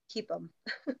they keep them.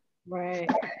 Right.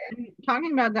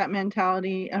 Talking about that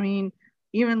mentality, I mean,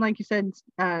 even like you said,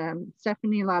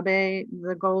 Stephanie Labbe,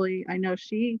 the goalie, I know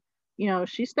she, you know,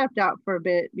 she stepped out for a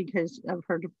bit because of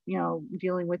her, you know,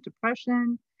 dealing with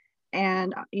depression.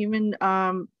 And even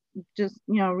just,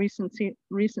 you know,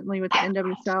 recently with the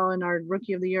NWSL and our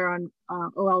Rookie of the Year on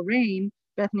OL Reign,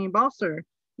 Bethany Balcer,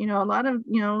 you know, a lot of,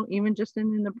 you know, even just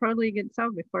in the pro league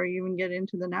itself, before you even get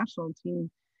into the national team,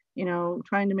 you know,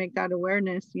 trying to make that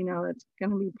awareness, you know, it's going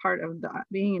to be part of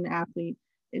being an athlete,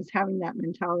 is having that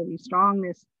mentality,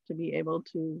 strongness to be able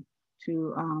to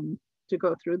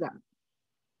go through that.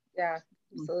 Yeah,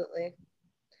 absolutely.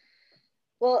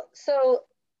 Well, so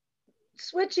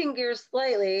switching gears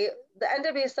slightly, the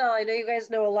NWSL, I know you guys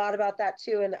know a lot about that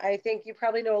too, and I think you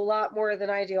probably know a lot more than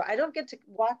I do. I don't get to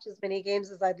watch as many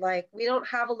games as I'd like. We don't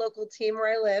have a local team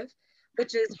where I live,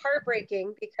 which is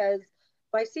heartbreaking, because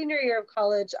my senior year of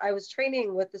college, I was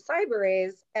training with the Cyber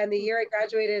Rays, and the year I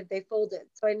graduated, they folded.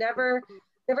 So I never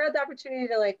had the opportunity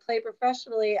to like play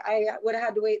professionally. I would have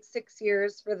had to wait 6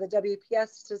 years for the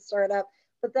WPS to start up.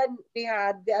 But then we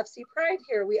had the FC Pride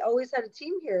here. We always had a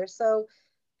team here. So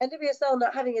NWSL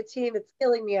not having a team, it's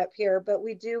killing me up here. But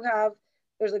we do have,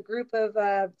 there's a group of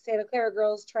Santa Clara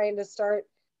girls trying to start,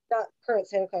 not current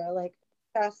Santa Clara, like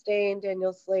Chastain,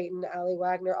 Danielle Slayton, Allie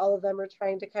Wagner, all of them are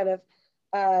trying to kind of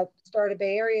start a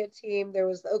Bay Area team. There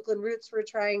was the Oakland Roots were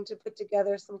trying to put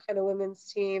together some kind of women's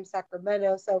team,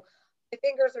 Sacramento. So my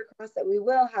fingers are crossed that we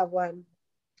will have one.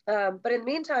 But in the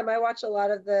meantime, I watch a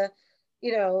lot of the,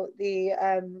 you know, the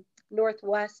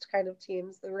Northwest kind of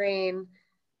teams, the Reign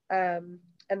and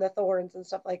the Thorns and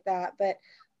stuff like that. But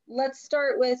let's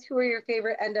start with, who are your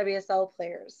favorite NWSL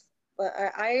players?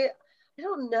 I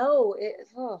don't know.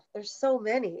 There's so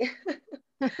many.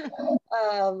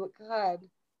 God.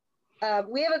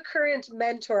 We have a current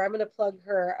mentor. I'm going to plug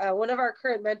her. One of our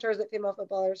current mentors at Female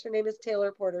Footballers, her name is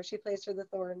Taylor Porter. She plays for the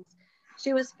Thorns.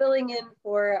 She was filling in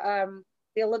for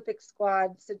the Olympic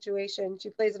squad situation. She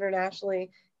plays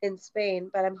internationally in Spain,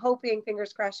 but I'm hoping,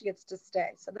 fingers crossed, she gets to stay.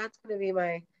 So that's going to be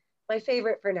my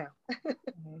favorite for now.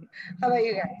 How about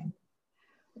you guys?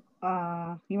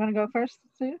 You want to go first,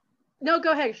 Sue? No,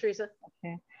 go ahead, Teresa.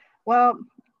 Okay. Well,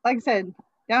 like I said,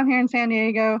 down here in San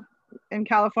Diego, in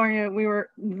California, we were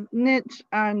niche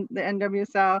on the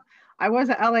NWSL. I was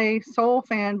an LA Soul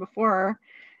fan before,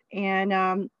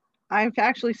 and I've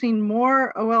actually seen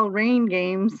more OL Reign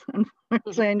games.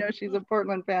 Unfortunately, I know she's a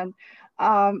Portland fan,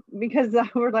 because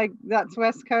we're like, that's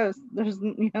West Coast. There's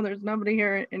nobody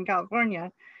here in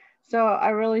California. So I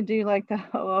really do like the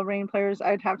OL Reign players.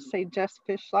 I'd have to say Jess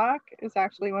Fishlock is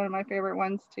actually one of my favorite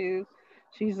ones too.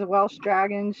 She's a Welsh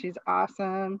Dragon. She's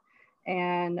awesome.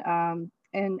 And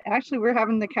actually we're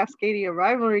having the Cascadia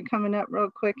rivalry coming up real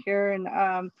quick here in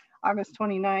August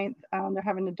 29th. They're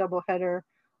having a doubleheader,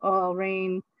 OL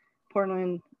Reign,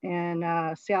 Portland,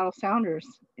 and Seattle Sounders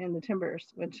in the Timbers,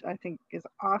 which I think is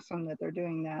awesome that they're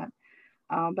doing that.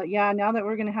 But yeah, now that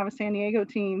we're going to have a San Diego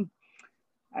team,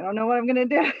 I don't know what I'm going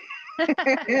to do.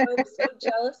 I'm so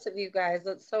jealous of you guys.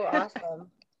 That's so awesome.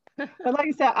 But like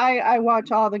I said, I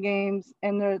watch all the games,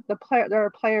 and there are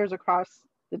players across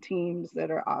the teams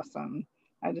that are awesome.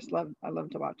 I love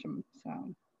to watch them.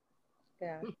 So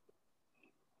yeah.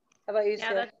 How about you,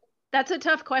 Sue? That's a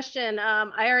tough question.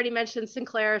 I already mentioned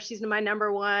Sinclair. She's my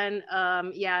number one.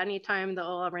 Yeah, anytime the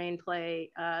OL Reign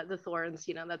play the Thorns,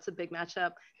 that's a big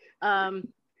matchup.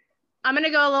 I'm going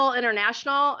to go a little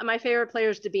international. My favorite player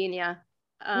is Dabinia.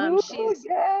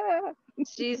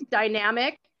 She's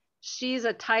dynamic. She's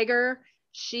a tiger.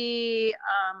 She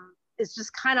is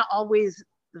just kind of always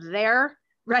there,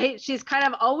 right? She's kind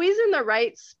of always in the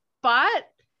right spot.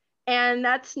 And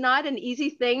that's not an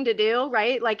easy thing to do,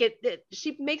 right? Like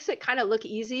she makes it kind of look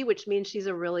easy, which means she's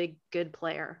a really good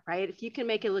player, right? If you can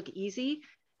make it look easy,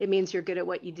 it means you're good at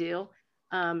what you do.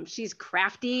 She's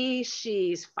crafty,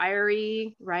 she's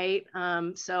fiery, right?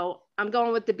 So I'm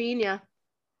going with Dabinia.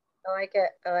 I like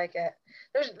it.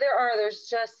 There's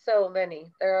just so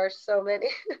many. There are so many.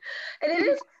 And it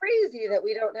is crazy that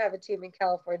we don't have a team in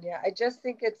California. I just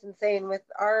think it's insane with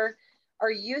our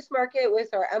youth market,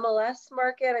 with our MLS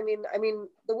market. I mean,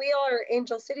 we all are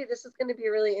Angel City. This is going to be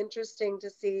really interesting to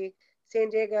see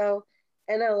San Diego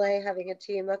and LA having a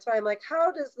team. That's why I'm like,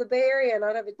 how does the Bay Area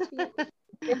not have a team?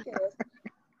 Ridiculous.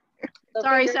 So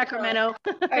sorry, Sacramento.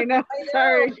 I know.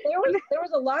 Sorry. There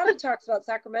was a lot of talks about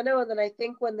Sacramento, and then I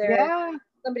think when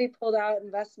somebody pulled out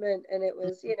investment, and it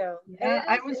was, Yeah,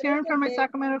 I was hearing from my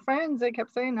Sacramento friends. They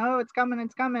kept saying, "No, it's coming," and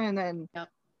then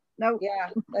nope.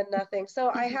 Yeah, and nothing.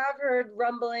 So I have heard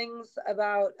rumblings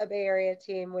about a Bay Area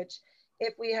team, which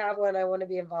if we have one, I want to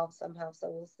be involved somehow. So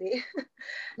we'll see.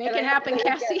 Make it happen,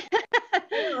 Cassie.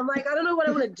 I'm like, I don't know what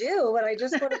I want to do, but I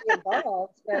just want to be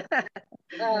involved. But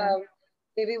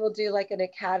maybe we'll do like an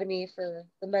academy for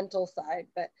the mental side.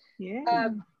 But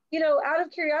out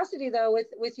of curiosity though,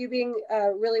 with you being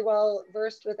really well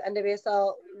versed with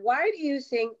NWSL, why do you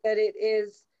think that it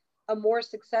is a more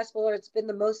successful, or it's been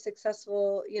the most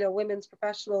successful, women's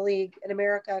professional league in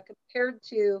America compared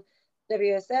to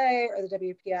WSA or the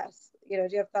WPS? Do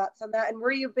you have thoughts on that? And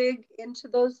were you big into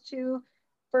those two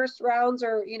first rounds,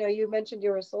 or you mentioned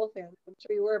you were a Soul fan? I'm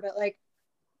sure you were, but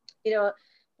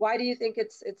why do you think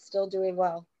it's still doing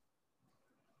well?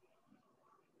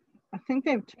 I think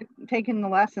they've taken the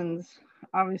lessons,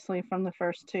 obviously, from the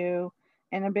first two,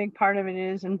 and a big part of it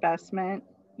is investment.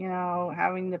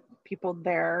 Having the people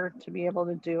there to be able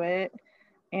to do it.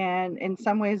 And in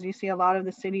some ways, you see a lot of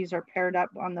the cities are paired up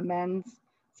on the men's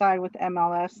side with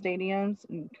MLS stadiums,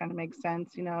 and it kind of makes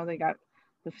sense. They got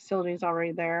the facilities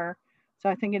already there. So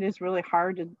I think it is really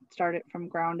hard to start it from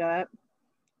ground up.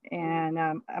 And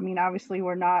obviously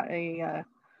we're not a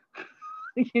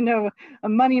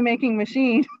money-making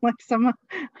machine like some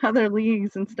other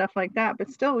leagues and stuff like that, but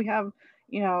still we have,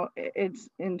 it's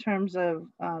in terms of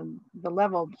the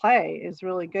level of play is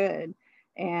really good.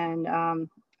 And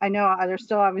I know there's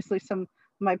still obviously some of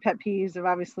my pet peeves of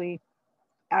obviously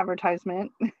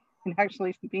advertisement and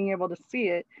actually being able to see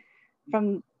it.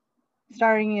 From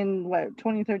starting in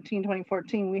 2013,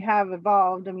 2014, we have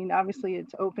evolved. Obviously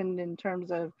it's opened in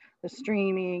terms of the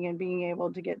streaming and being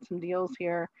able to get some deals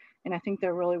here. And I think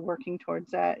they're really working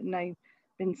towards that. And I've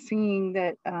been seeing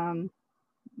that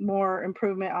more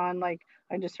improvement on, like,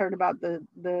 I just heard about the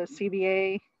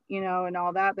CBA, and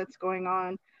all that's going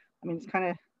on. It's kind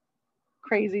of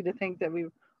crazy to think that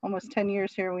we've almost 10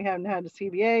 years here and we haven't had a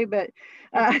CBA, but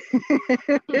at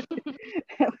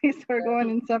least we're going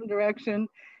in some direction.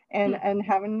 and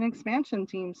having expansion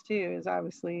teams too is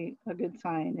obviously a good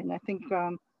sign. And I think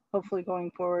hopefully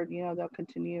going forward, they'll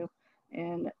continue,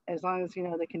 and as long as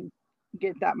they can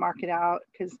get that market out,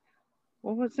 because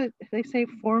what was it? They say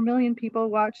 4 million people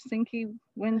watch Sinky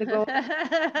win the gold.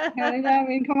 I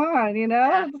mean, come on,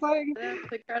 Yeah, it's like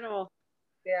that's incredible.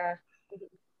 Yeah,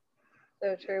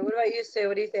 so true. What about you, Sue?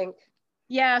 What do you think?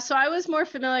 Yeah, so I was more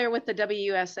familiar with the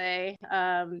WUSA,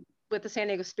 with the San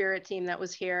Diego Spirit team that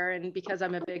was here, and because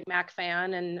I'm a big Mac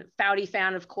fan and Foudy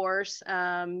fan, of course,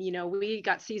 we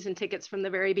got season tickets from the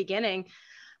very beginning.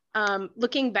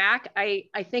 Looking back,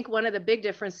 I think one of the big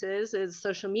differences is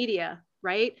social media,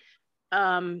 right?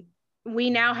 We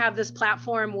now have this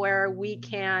platform where we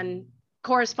can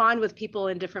correspond with people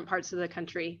in different parts of the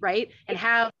country, right? And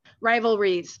have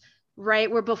rivalries,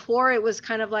 right? Where before it was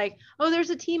kind of like, oh,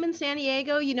 there's a team in San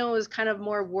Diego, it was kind of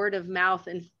more word of mouth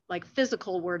and like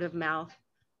physical word of mouth.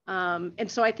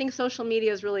 And so I think social media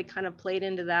has really kind of played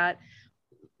into that.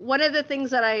 One of the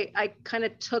things that I kind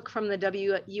of took from the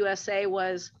WUSA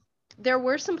was there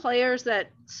were some players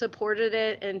that supported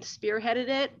it and spearheaded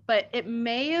it, but it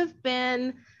may have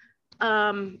been,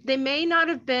 they may not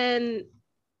have been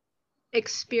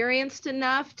experienced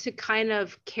enough to kind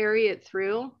of carry it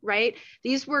through, right?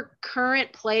 These were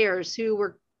current players who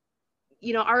were,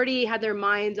 already had their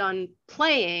minds on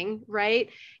playing, right?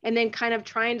 And then kind of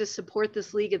trying to support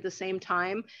this league at the same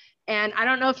time. And I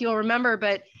don't know if you'll remember,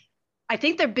 but I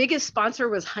think their biggest sponsor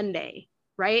was Hyundai,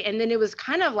 right? And then it was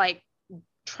kind of like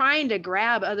trying to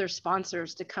grab other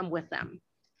sponsors to come with them.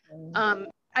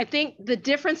 I think the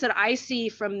difference that I see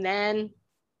from then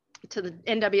to the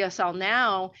NWSL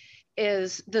now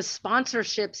is the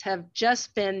sponsorships have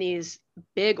just been these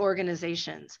big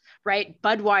organizations, right?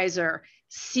 Budweiser,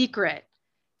 Secret,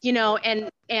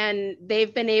 and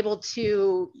they've been able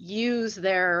to use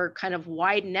their kind of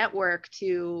wide network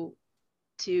to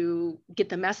get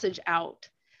the message out.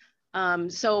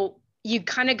 So you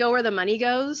kind of go where the money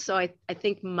goes. So I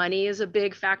think money is a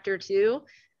big factor too.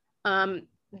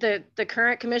 The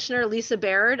current commissioner, Lisa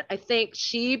Baird, I think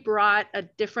she brought a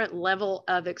different level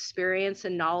of experience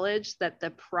and knowledge that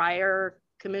the prior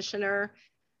commissioner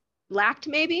lacked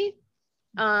maybe.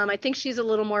 I think she's a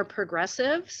little more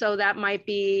progressive. So that might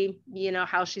be,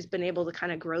 how she's been able to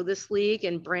kind of grow this league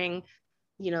and bring,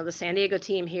 the San Diego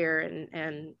team here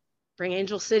and bring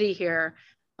Angel City here.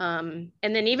 And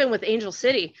then even with Angel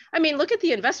City, I mean, look at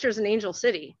the investors in Angel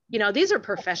City. These are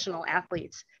professional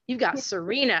athletes. You've got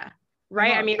Serena,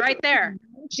 right? I mean, right there.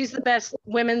 She's the best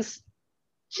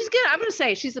she's good. I'm going to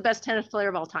say she's the best tennis player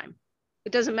of all time.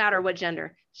 It doesn't matter what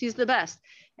gender. She's the best.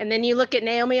 And then you look at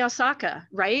Naomi Osaka,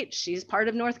 right? She's part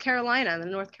of North Carolina, the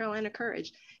North Carolina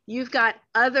Courage. You've got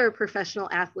other professional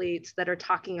athletes that are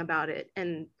talking about it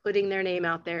and putting their name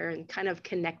out there and kind of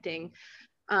connecting.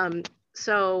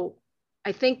 So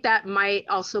I think that might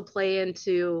also play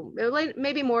into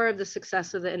maybe more of the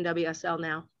success of the NWSL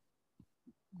now.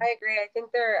 I agree. I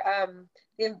think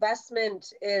the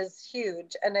investment is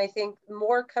huge. And I think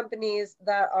more companies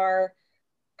that are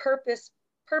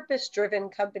purpose-driven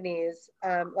companies,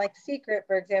 like Secret,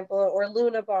 for example, or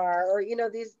Luna Bar, or,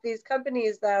 these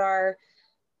companies that are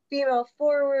female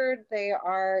forward, they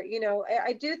are,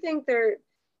 I do think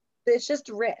it's just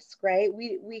risk, right?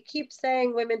 We keep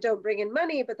saying women don't bring in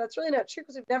money, but that's really not true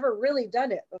because we've never really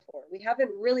done it before. We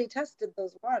haven't really tested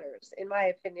those waters, in my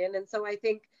opinion. And so I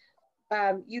think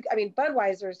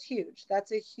Budweiser is huge.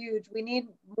 That's we need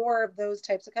more of those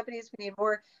types of companies. We need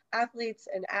more athletes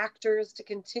and actors to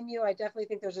continue. I definitely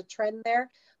think there's a trend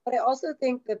there, but I also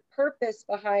think the purpose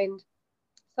behind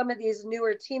some of these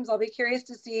newer teams, I'll be curious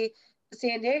to see the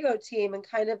San Diego team and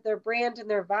kind of their brand and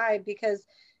their vibe, because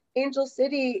Angel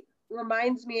City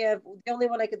reminds me of, the only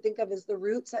one I could think of is the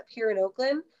Roots up here in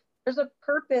Oakland. There's a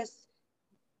purpose,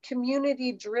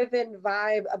 community-driven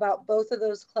vibe about both of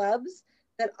those clubs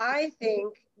that I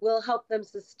think will help them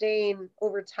sustain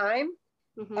over time.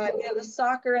 Mm-hmm. The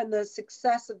soccer and the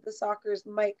success of the soccers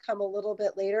might come a little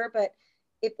bit later, but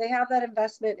if they have that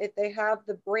investment, if they have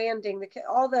the branding,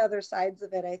 all the other sides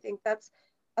of it, I think that's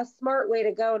a smart way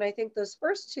to go. And I think those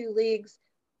first two leagues,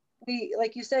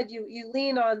 like you said, you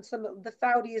lean on some of the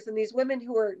Foudys and these women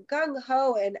who are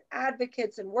gung-ho and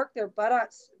advocates and work their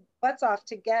butts off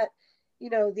to get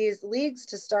these leagues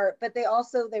to start, but they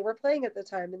were playing at the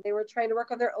time and they were trying to work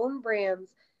on their own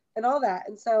brands and all that.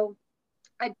 And so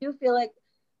I do feel like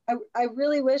I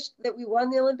really wish that we won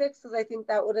the Olympics, because I think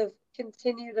that would have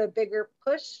continued a bigger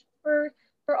push for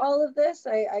all of this.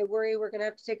 I worry we're going to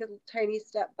have to take a tiny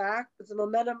step back, because the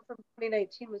momentum from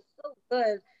 2019 was so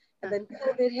good, and then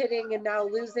COVID hitting and now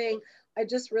losing. I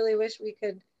just really wish we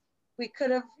could we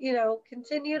could have, you know,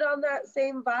 continued on that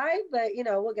same vibe, but you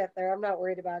know, we'll get there. I'm not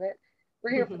worried about it.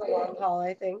 We're here for the long haul,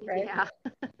 I think, right? Yeah.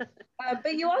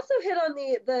 But you also hit on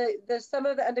the some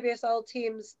of the NWSL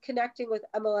teams connecting with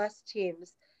MLS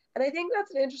teams, and I think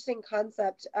that's an interesting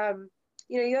concept.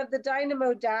 You know, you have the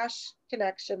Dynamo Dash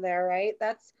connection there, right?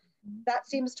 That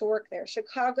seems to work there.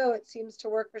 Chicago, it seems to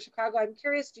work for Chicago. I'm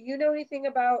curious, do you know anything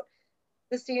about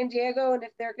the San Diego and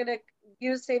if they're going to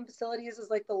use same facilities as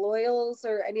like the Loyals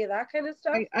or any of that kind of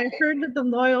stuff? I heard that the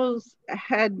Loyals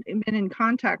had been in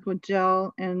contact with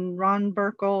Jill and Ron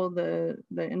Burkle,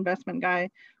 the investment guy,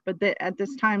 but at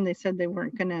this time they said they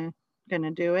weren't gonna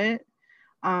do it.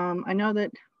 I know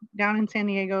that down in San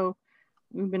Diego,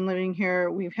 we've been living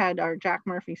here. We've had our Jack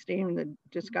Murphy Stadium that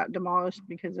just got demolished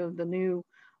because of the new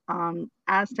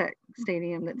Aztec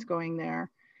Stadium that's going there.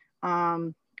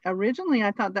 Originally,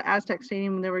 I thought the Aztec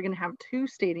Stadium, they were going to have two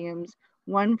stadiums,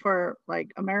 one for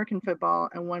like American football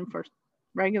and one for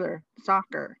regular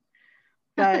soccer.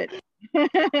 But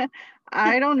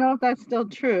I don't know if that's still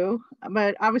true.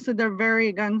 But obviously, they're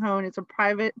very gung-ho and it's a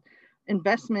private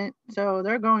investment. So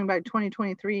they're going by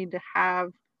 2023 to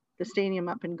have the stadium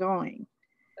up and going.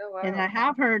 Oh, wow. And I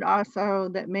have heard also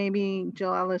that maybe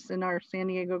Jill Ellis in our San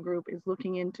Diego group is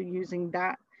looking into using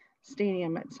that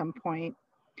stadium at some point.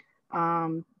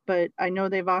 But I know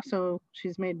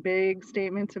she's made big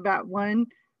statements about one,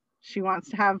 she wants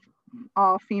to have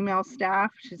all female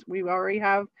staff. We already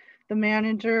have the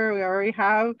manager, we already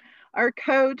have our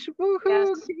coach.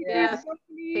 Woohoo! Yes.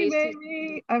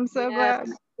 Baby. I'm so glad.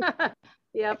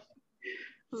 Yep.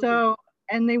 So,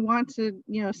 and they want to,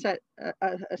 you know, set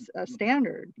a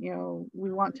standard. You know,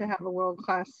 we want to have a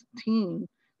world-class team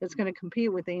that's going to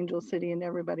compete with Angel City and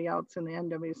everybody else in the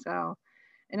NWSL.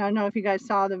 And I don't know if you guys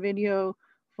saw the video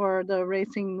for the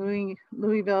Racing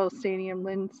Louisville Stadium,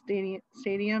 Lynn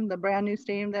Stadium, the brand new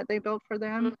stadium that they built for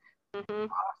them.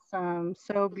 Awesome,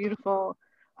 so beautiful.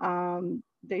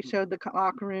 They showed the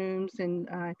locker rooms, and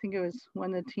I think it was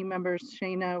one of the team members,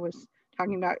 Shayna, was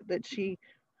talking about that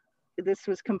this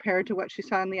was compared to what she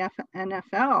saw in the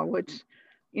NFL, which,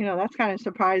 you know, that's kind of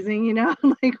surprising, you know,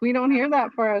 like we don't hear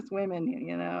that for us women,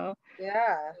 you know.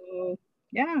 Yeah. So,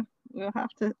 yeah, we'll have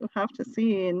to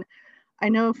see. And I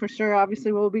know for sure,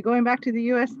 obviously, we'll be going back to the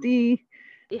USD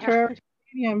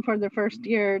Stadium for the first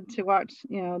year to watch,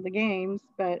 you know, the games,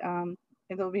 but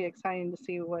it'll be exciting to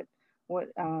see what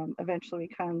eventually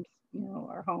becomes, you know,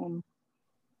 our home.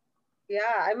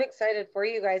 Yeah, I'm excited for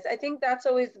you guys. I think that's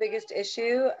always the biggest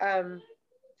issue.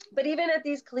 But even at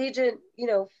these collegiate, you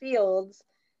know, fields,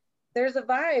 there's a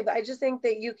vibe. I just think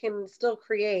that you can still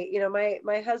create. You know,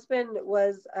 my husband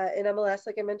was in MLS,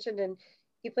 like I mentioned, and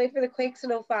he played for the Quakes in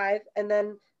 2005. And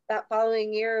then that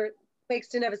following year, Quakes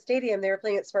didn't have a stadium. They were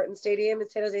playing at Spartan Stadium in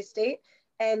San Jose State.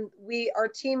 And our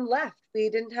team left. We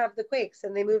didn't have the Quakes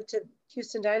and they moved to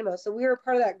Houston Dynamo. So we were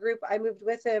part of that group. I moved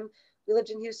with him. We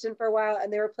lived in Houston for a while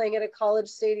and they were playing at a college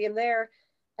stadium there.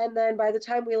 And then by the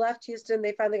time we left Houston,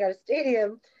 they finally got a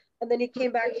stadium. And then he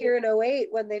came back here in 2008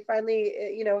 when they finally,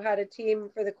 you know, had a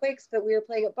team for the Quakes, but we were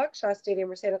playing at Buckshaw Stadium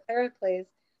where Santa Clara plays.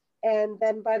 And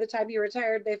then by the time he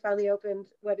retired, they finally opened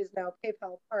what is now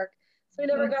PayPal Park. So we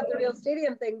never got the real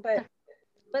stadium thing, but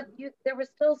there was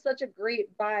still such a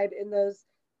great vibe in those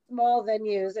small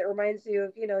venues. It reminds you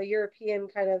of, you know, European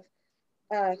kind of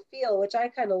feel, which I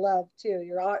kind of love too.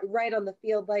 You're right on the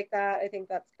field like that. I think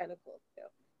that's kind of cool too.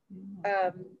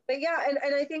 But yeah,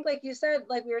 and I think like you said,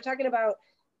 like we were talking about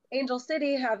Angel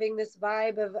City having this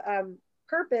vibe of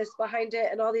purpose behind it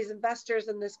and all these investors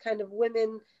and this kind of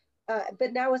women,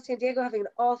 but now with San Diego having an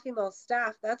all-female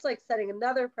staff, that's like setting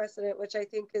another precedent, which I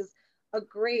think is a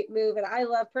great move. And I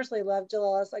personally love Jill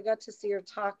Ellis. I got to see her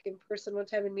talk in person one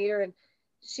time and meet her, and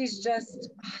she's just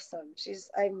awesome.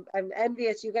 I'm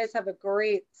envious. You guys have a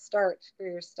great start for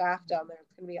your staff down there.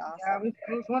 It's gonna be awesome.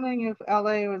 Yeah, I was wondering if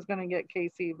LA was gonna get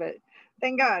Casey, but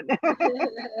thank God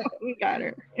we got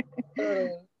her.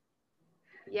 Totally.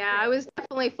 Yeah, I was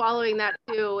definitely following that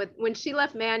too. When she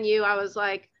left Man U, I was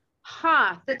like,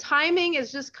 huh, the timing is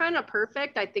just kind of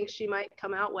perfect. I think she might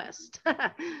come out west.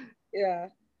 Yeah.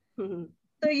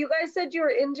 So you guys said you were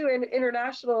into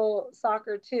international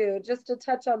soccer too. Just to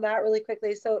touch on that really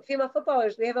quickly. So female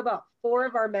footballers, we have about 4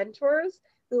 of our mentors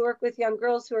who work with young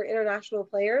girls who are international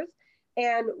players.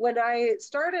 And when I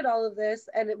started all of this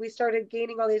and we started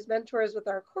gaining all these mentors with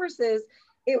our courses,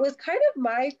 it was kind of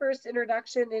my first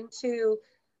introduction into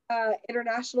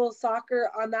international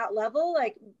soccer on that level.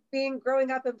 Like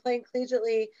growing up and playing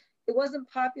collegiately, it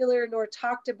wasn't popular nor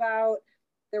talked about.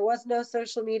 There was no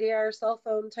social media or cell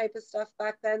phone type of stuff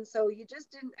back then. So you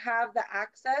just didn't have the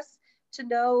access to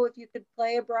know if you could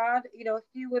play abroad. You know, a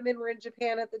few women were in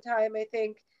Japan at the time, I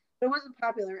think, but it wasn't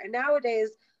popular. And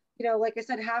nowadays, you know, like I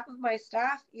said, half of my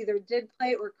staff either did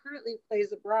play or currently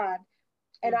plays abroad.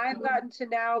 And I've gotten to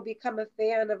now become a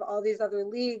fan of all these other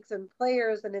leagues and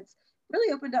players, and it's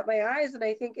really opened up my eyes. And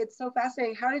I think it's so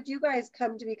fascinating. How did you guys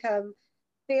come to become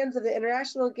fans of the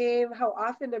international game? How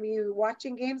often are you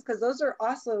watching games? Because those are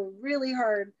also really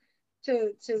hard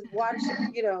to watch,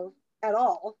 you know, at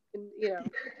all. And, you know,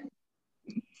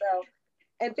 so,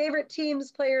 and favorite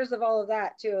teams, players of all of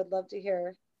that too. I'd love to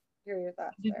hear your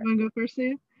thoughts Did there. you want to go first,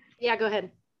 Sue? Yeah, go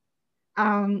ahead.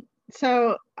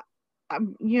 So,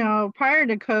 you know, prior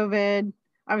to COVID,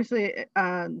 obviously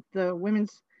the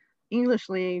Women's English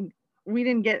League, we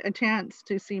didn't get a chance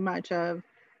to see much of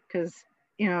because,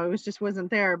 you know, it was just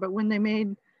wasn't there. But when they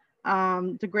made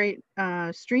the great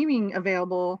streaming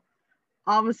available,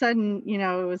 all of a sudden, you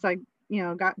know, it was like, you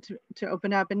know, got to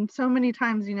open up. And so many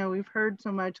times, you know, we've heard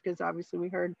so much because obviously we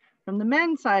heard from the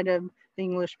men's side of the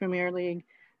English Premier League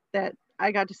that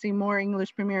I got to see more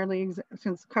English Premier Leagues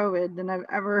since COVID than I've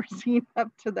ever seen up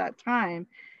to that time.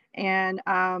 And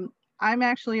I'm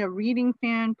actually a reading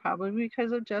fan, probably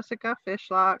because of Jessica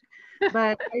Fishlock,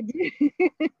 but I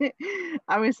do.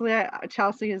 Obviously,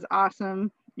 Chelsea is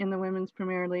awesome in the Women's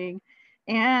Premier League.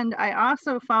 And I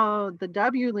also follow the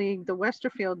W League, the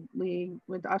Westerfield League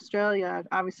with Australia,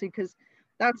 obviously, because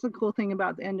that's the cool thing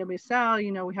about the NWSL.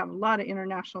 You know, we have a lot of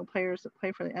international players that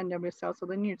play for the NWSL. So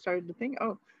then you started to think,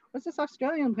 oh, what's this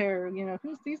Australian player? You know,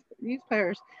 who's these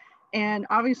players? And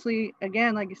obviously,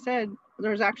 again, like you said,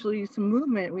 there's actually some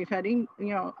movement. We've had, you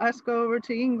know, us go over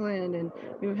to England, and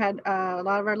we've had a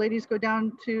lot of our ladies go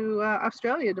down to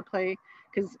Australia to play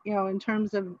because, you know, in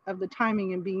terms of the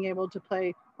timing and being able to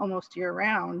play almost year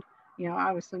round, you know,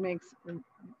 obviously makes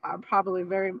probably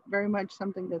very, very much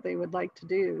something that they would like to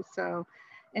do. So,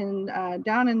 and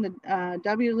down in the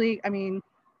W League, I mean,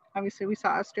 obviously we saw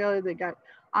Australia, they got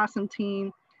awesome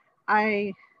team.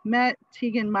 I met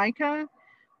Tegan Micah.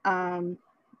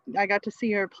 I got to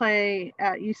see her play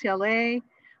at UCLA,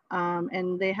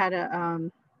 and they had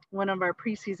one of our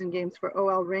preseason games for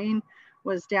OL Reign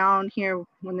was down here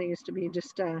when they used to be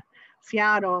just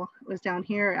Seattle. Was down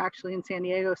here actually in San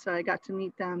Diego, so I got to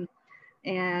meet them,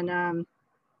 and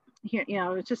here, you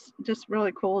know, it's just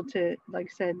really cool to, like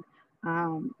I said,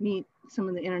 meet some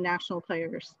of the international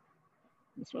players.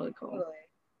 It's really cool. Totally.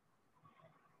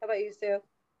 How about you, Sue?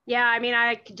 Yeah, I mean,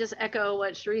 I could just echo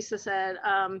what Sharissa said.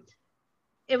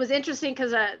 It was interesting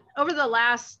because over the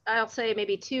last, I'll say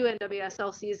maybe 2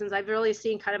 NWSL seasons, I've really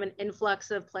seen kind of an influx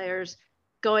of players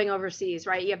going overseas,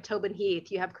 right? You have Tobin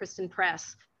Heath, you have Kristen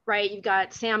Press, right? You've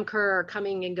got Sam Kerr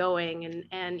coming and going,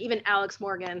 and even Alex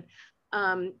Morgan.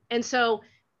 And so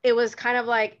it was kind of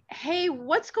like, hey,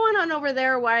 what's going on over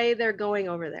there? Why they're going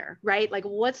over there, right? Like,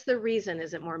 what's the reason?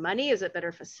 Is it more money? Is it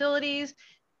better facilities?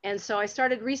 And so I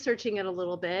started researching it a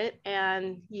little bit.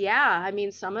 And yeah, I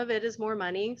mean, some of it is more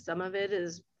money. Some of it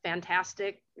is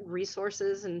fantastic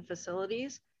resources and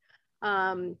facilities.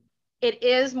 It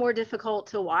is more difficult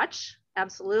to watch.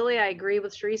 Absolutely. I agree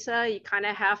with Teresa. You kind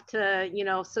of have to, you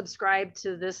know, subscribe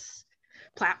to this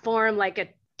platform like a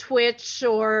Twitch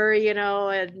or, you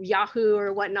know, a Yahoo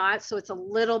or whatnot. So it's a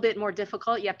little bit more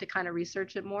difficult. You have to kind of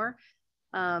research it more.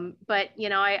 But, you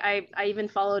know, I even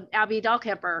followed Abby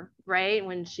Dahlkemper, right?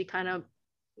 When she kind of,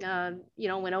 you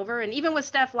know, went over, and even with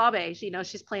Steph Labe, you know,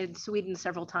 she's played in Sweden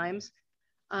several times.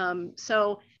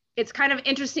 So it's kind of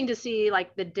interesting to see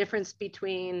like the difference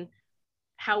between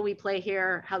how we play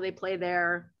here, how they play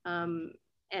there.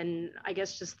 And I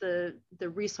guess just the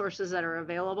resources that are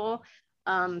available.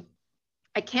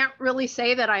 I can't really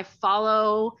say that I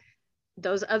follow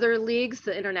those other leagues,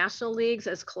 the international leagues,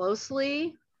 as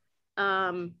closely.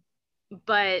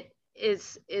 But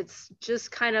it's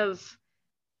just kind of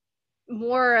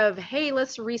more of, hey,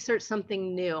 let's research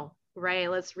something new, right?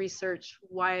 Let's research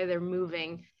why they're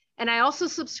moving. And I also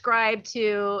subscribe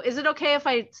to, is it okay if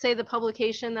I say the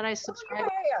publication that I subscribe?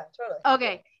 Oh, yeah, totally.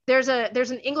 Okay. There's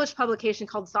an English publication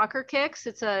called Soccer Kicks.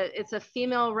 It's a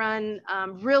female run,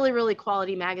 really, really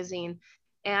quality magazine.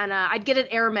 And I'd get an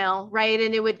airmail, right?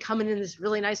 And it would come in this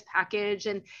really nice package.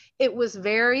 And it was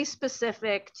very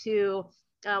specific to,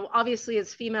 obviously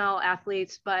it's female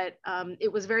athletes, but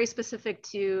it was very specific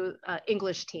to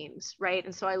English teams, right?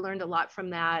 And so I learned a lot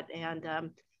from that,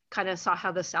 and kind of saw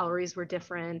how the salaries were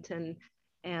different, and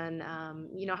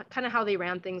you know, kind of how they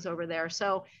ran things over there.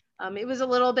 So it was a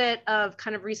little bit of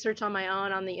kind of research on my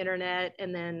own on the internet,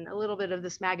 and then a little bit of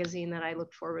this magazine that I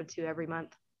looked forward to every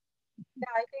month.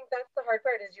 Yeah, I think that's the hard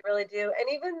part, is you really do. And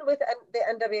even with the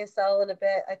NWSL in a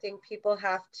bit, I think people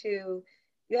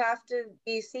you have to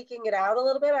be seeking it out a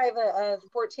little bit. I have a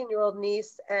 14-year-old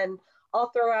niece, and I'll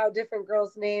throw out different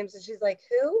girls' names, and she's like,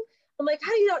 who? I'm like,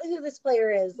 how do you not know who this player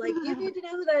is? Like, you need to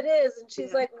know who that is. And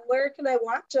she's like, where can I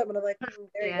watch them? And I'm like,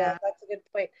 there you go. That's a good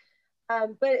point.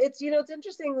 But it's, it's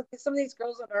interesting with some of these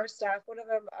girls on our staff. One of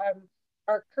them,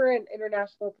 our current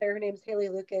international player, her name's Haley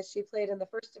Lucas. She played in the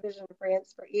first division of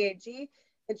France for EAG,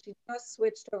 and she just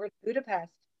switched over to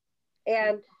Budapest.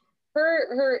 And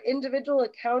her individual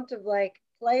account of like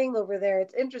playing over there,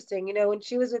 it's interesting. When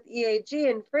she was with EAG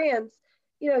in France,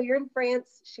 you're in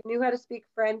France. She knew how to speak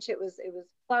French. It was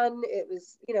fun. It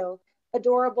was,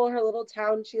 adorable. Her little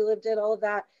town she lived in, all of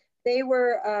that. They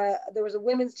were, there was a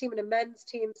women's team and a men's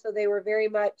team. So they were very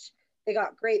much, they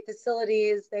got great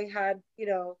facilities. They had,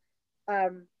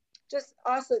 just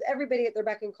awesome, everybody at their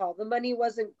beck and call. The money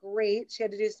wasn't great. She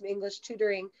had to do some English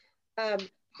tutoring.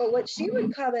 But what she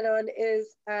would comment on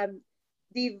is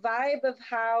the vibe of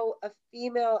how a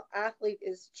female athlete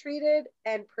is treated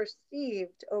and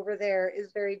perceived over there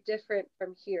is very different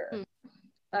from here.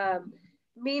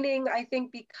 Meaning, I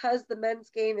think because the men's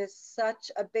game is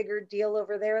such a bigger deal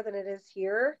over there than it is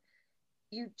here,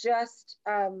 you just,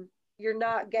 you're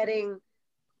not getting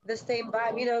the same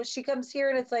vibe. She comes here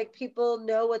and it's like people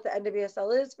know what the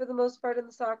NWSL is for the most part in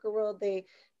the soccer world. They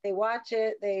watch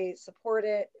it, they support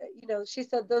it. She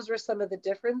said those were some of the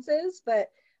differences, but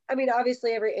I mean,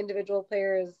 obviously every individual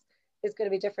player is going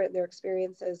to be different in their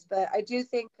experiences. But I do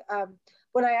think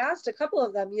when I asked a couple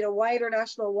of them, why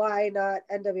international, why not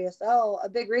NWSL? A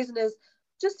big reason is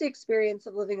just the experience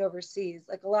of living overseas.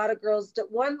 Like a lot of girls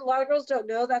don't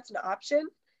know that's an option.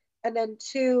 And then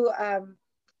two,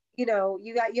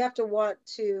 you have to want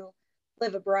to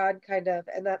live abroad kind of,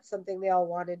 and that's something they all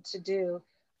wanted to do.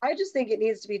 I just think it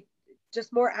needs to be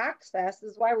just more access.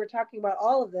 This is why we're talking about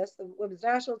all of this, the women's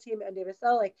national team,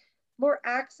 NWSL, like more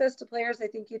access to players. I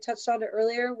think you touched on it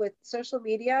earlier with social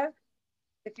media.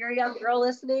 If you're a young girl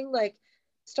listening, like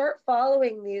start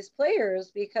following these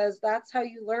players because that's how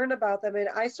you learn about them. And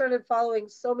I started following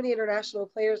so many international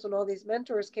players when all these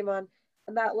mentors came on,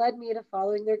 and that led me to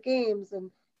following their games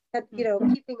and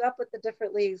keeping up with the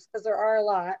different leagues because there are a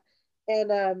lot.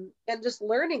 And just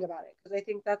learning about it because I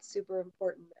think that's super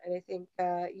important. And I think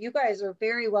you guys are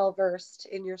very well versed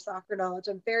in your soccer knowledge.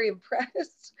 I'm very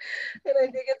impressed, and I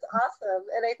think it's awesome.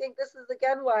 And I think this is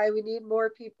again why we need more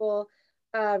people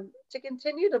to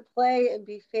continue to play and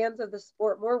be fans of the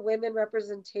sport. More women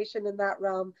representation in that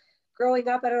realm. Growing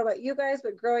up, I don't know about you guys,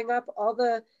 but growing up, all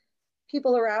the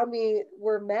people around me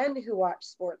were men who watched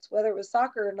sports, whether it was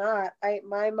soccer or not.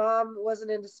 My mom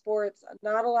wasn't into sports.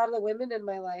 Not a lot of the women in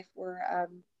my life were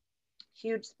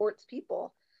huge sports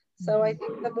people. So I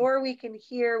think the more we can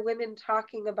hear women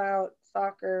talking about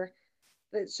soccer,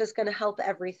 it's just going to help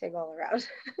everything all around.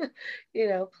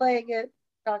 Playing it,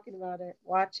 talking about it,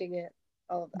 watching it,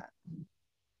 all of that.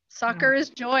 Soccer is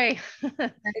joy,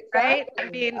 right? I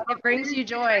mean, it brings you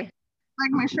joy.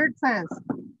 Like my shirt says.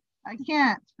 I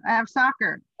can't. I have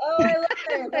soccer. Oh, I love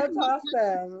it. That's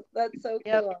awesome. That's so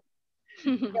cool.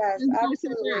 Yes,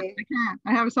 absolutely. I can't.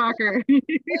 I have soccer.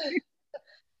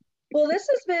 Well, this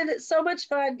has been so much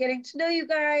fun getting to know you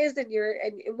guys and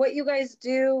what you guys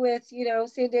do with,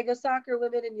 San Diego Soccer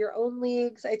Women and your own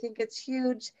leagues. I think it's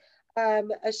huge.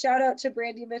 A shout out to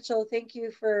Brandy Mitchell. Thank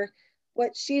you for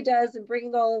what she does and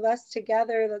bringing all of us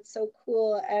together. That's so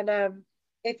cool. And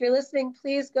if you're listening,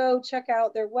 please go check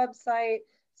out their website,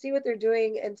 see what they're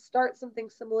doing, and start something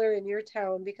similar in your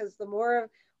town, because the more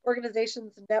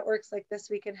organizations and networks like this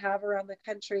we can have around the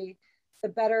country, the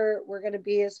better we're going to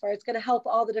be as far as it's going to help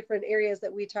all the different areas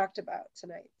that we talked about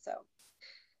tonight.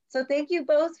 So thank you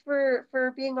both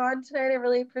for being on tonight. I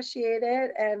really appreciate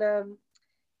it. And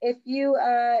if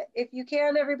you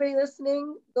can, everybody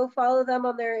listening, go follow them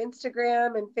on their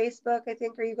Instagram and Facebook. I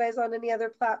think, are you guys on any other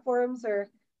platforms or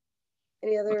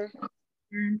any other?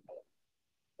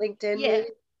 LinkedIn? Yeah.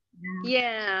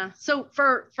 Yeah. So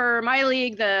for my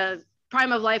league, the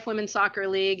Prime of Life Women's Soccer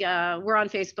League, we're on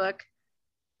Facebook.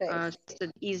 Nice. Just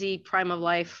an easy Prime of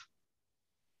Life.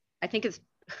 I think it's,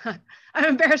 I'm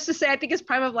embarrassed to say, I think it's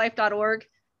primeoflife.org.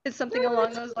 It's something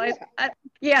along those lines.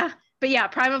 Yeah. But yeah,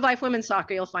 Prime of Life Women's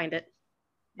Soccer, you'll find it.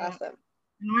 Awesome.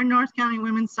 And we're North County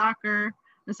Women's Soccer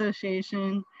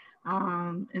Association.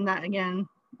 And that, again,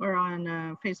 we're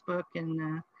on Facebook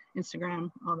and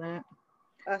Instagram, all that.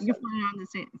 Awesome. You can find it on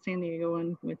the San Diego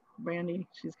one with Brandy.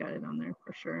 She's got it on there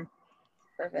for sure.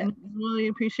 Perfect. And really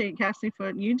appreciate, Cassie, for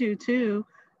what you do too.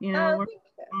 We're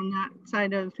on that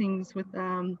side of things with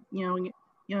young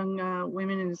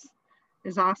women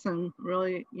is awesome.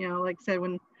 Really, like I said,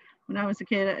 when I was a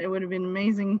kid, it would have been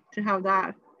amazing to have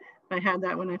that if I had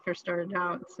that when I first started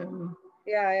out. So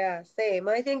yeah, same.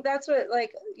 I think that's what,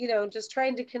 just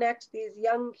trying to connect these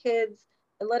young kids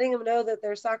and letting them know that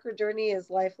their soccer journey is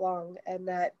lifelong and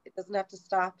that it doesn't have to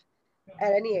stop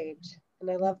at any age. And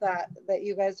I love that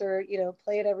you guys are, you know,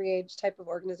 play at every age type of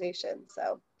organization.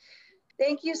 So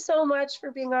thank you so much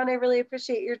for being on. I really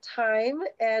appreciate your time.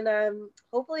 And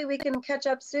hopefully we can catch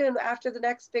up soon after the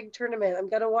next big tournament. I'm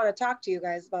going to want to talk to you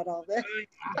guys about all this.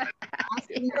 I'll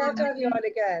have to have you on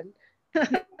again.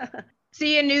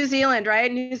 See you in New Zealand,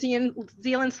 right? New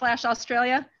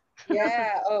Zealand/Australia.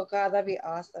 Yeah. Oh God, that'd be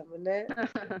awesome, wouldn't it?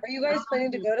 Are you guys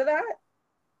planning to go to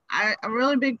that? A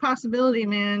really big possibility,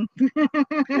 man.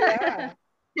 Yeah.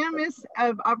 Can't miss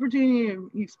an opportunity of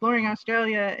exploring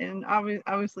Australia and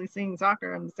obviously seeing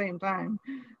soccer at the same time.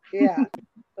 Yeah,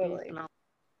 totally. All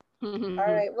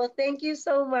right. Well, thank you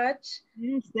so much.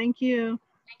 Yes, thank you.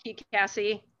 Thank you,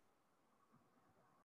 Cassie.